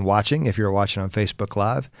listening and watching, if you're watching on Facebook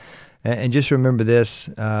Live. And just remember this,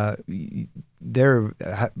 my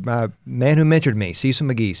man who mentored me, Cecil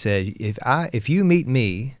McGee, said, if you meet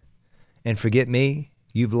me and forget me,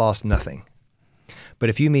 you've lost nothing. But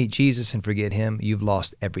if you meet Jesus and forget him, you've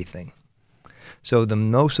lost everything. So the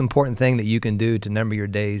most important thing that you can do to number your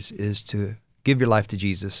days is to give your life to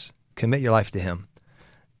Jesus, commit your life to him,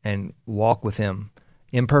 and walk with him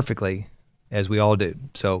imperfectly, as we all do.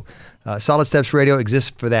 So Solid Steps Radio exists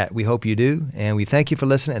for that. We hope you do. And we thank you for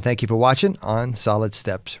listening and thank you for watching on Solid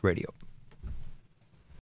Steps Radio.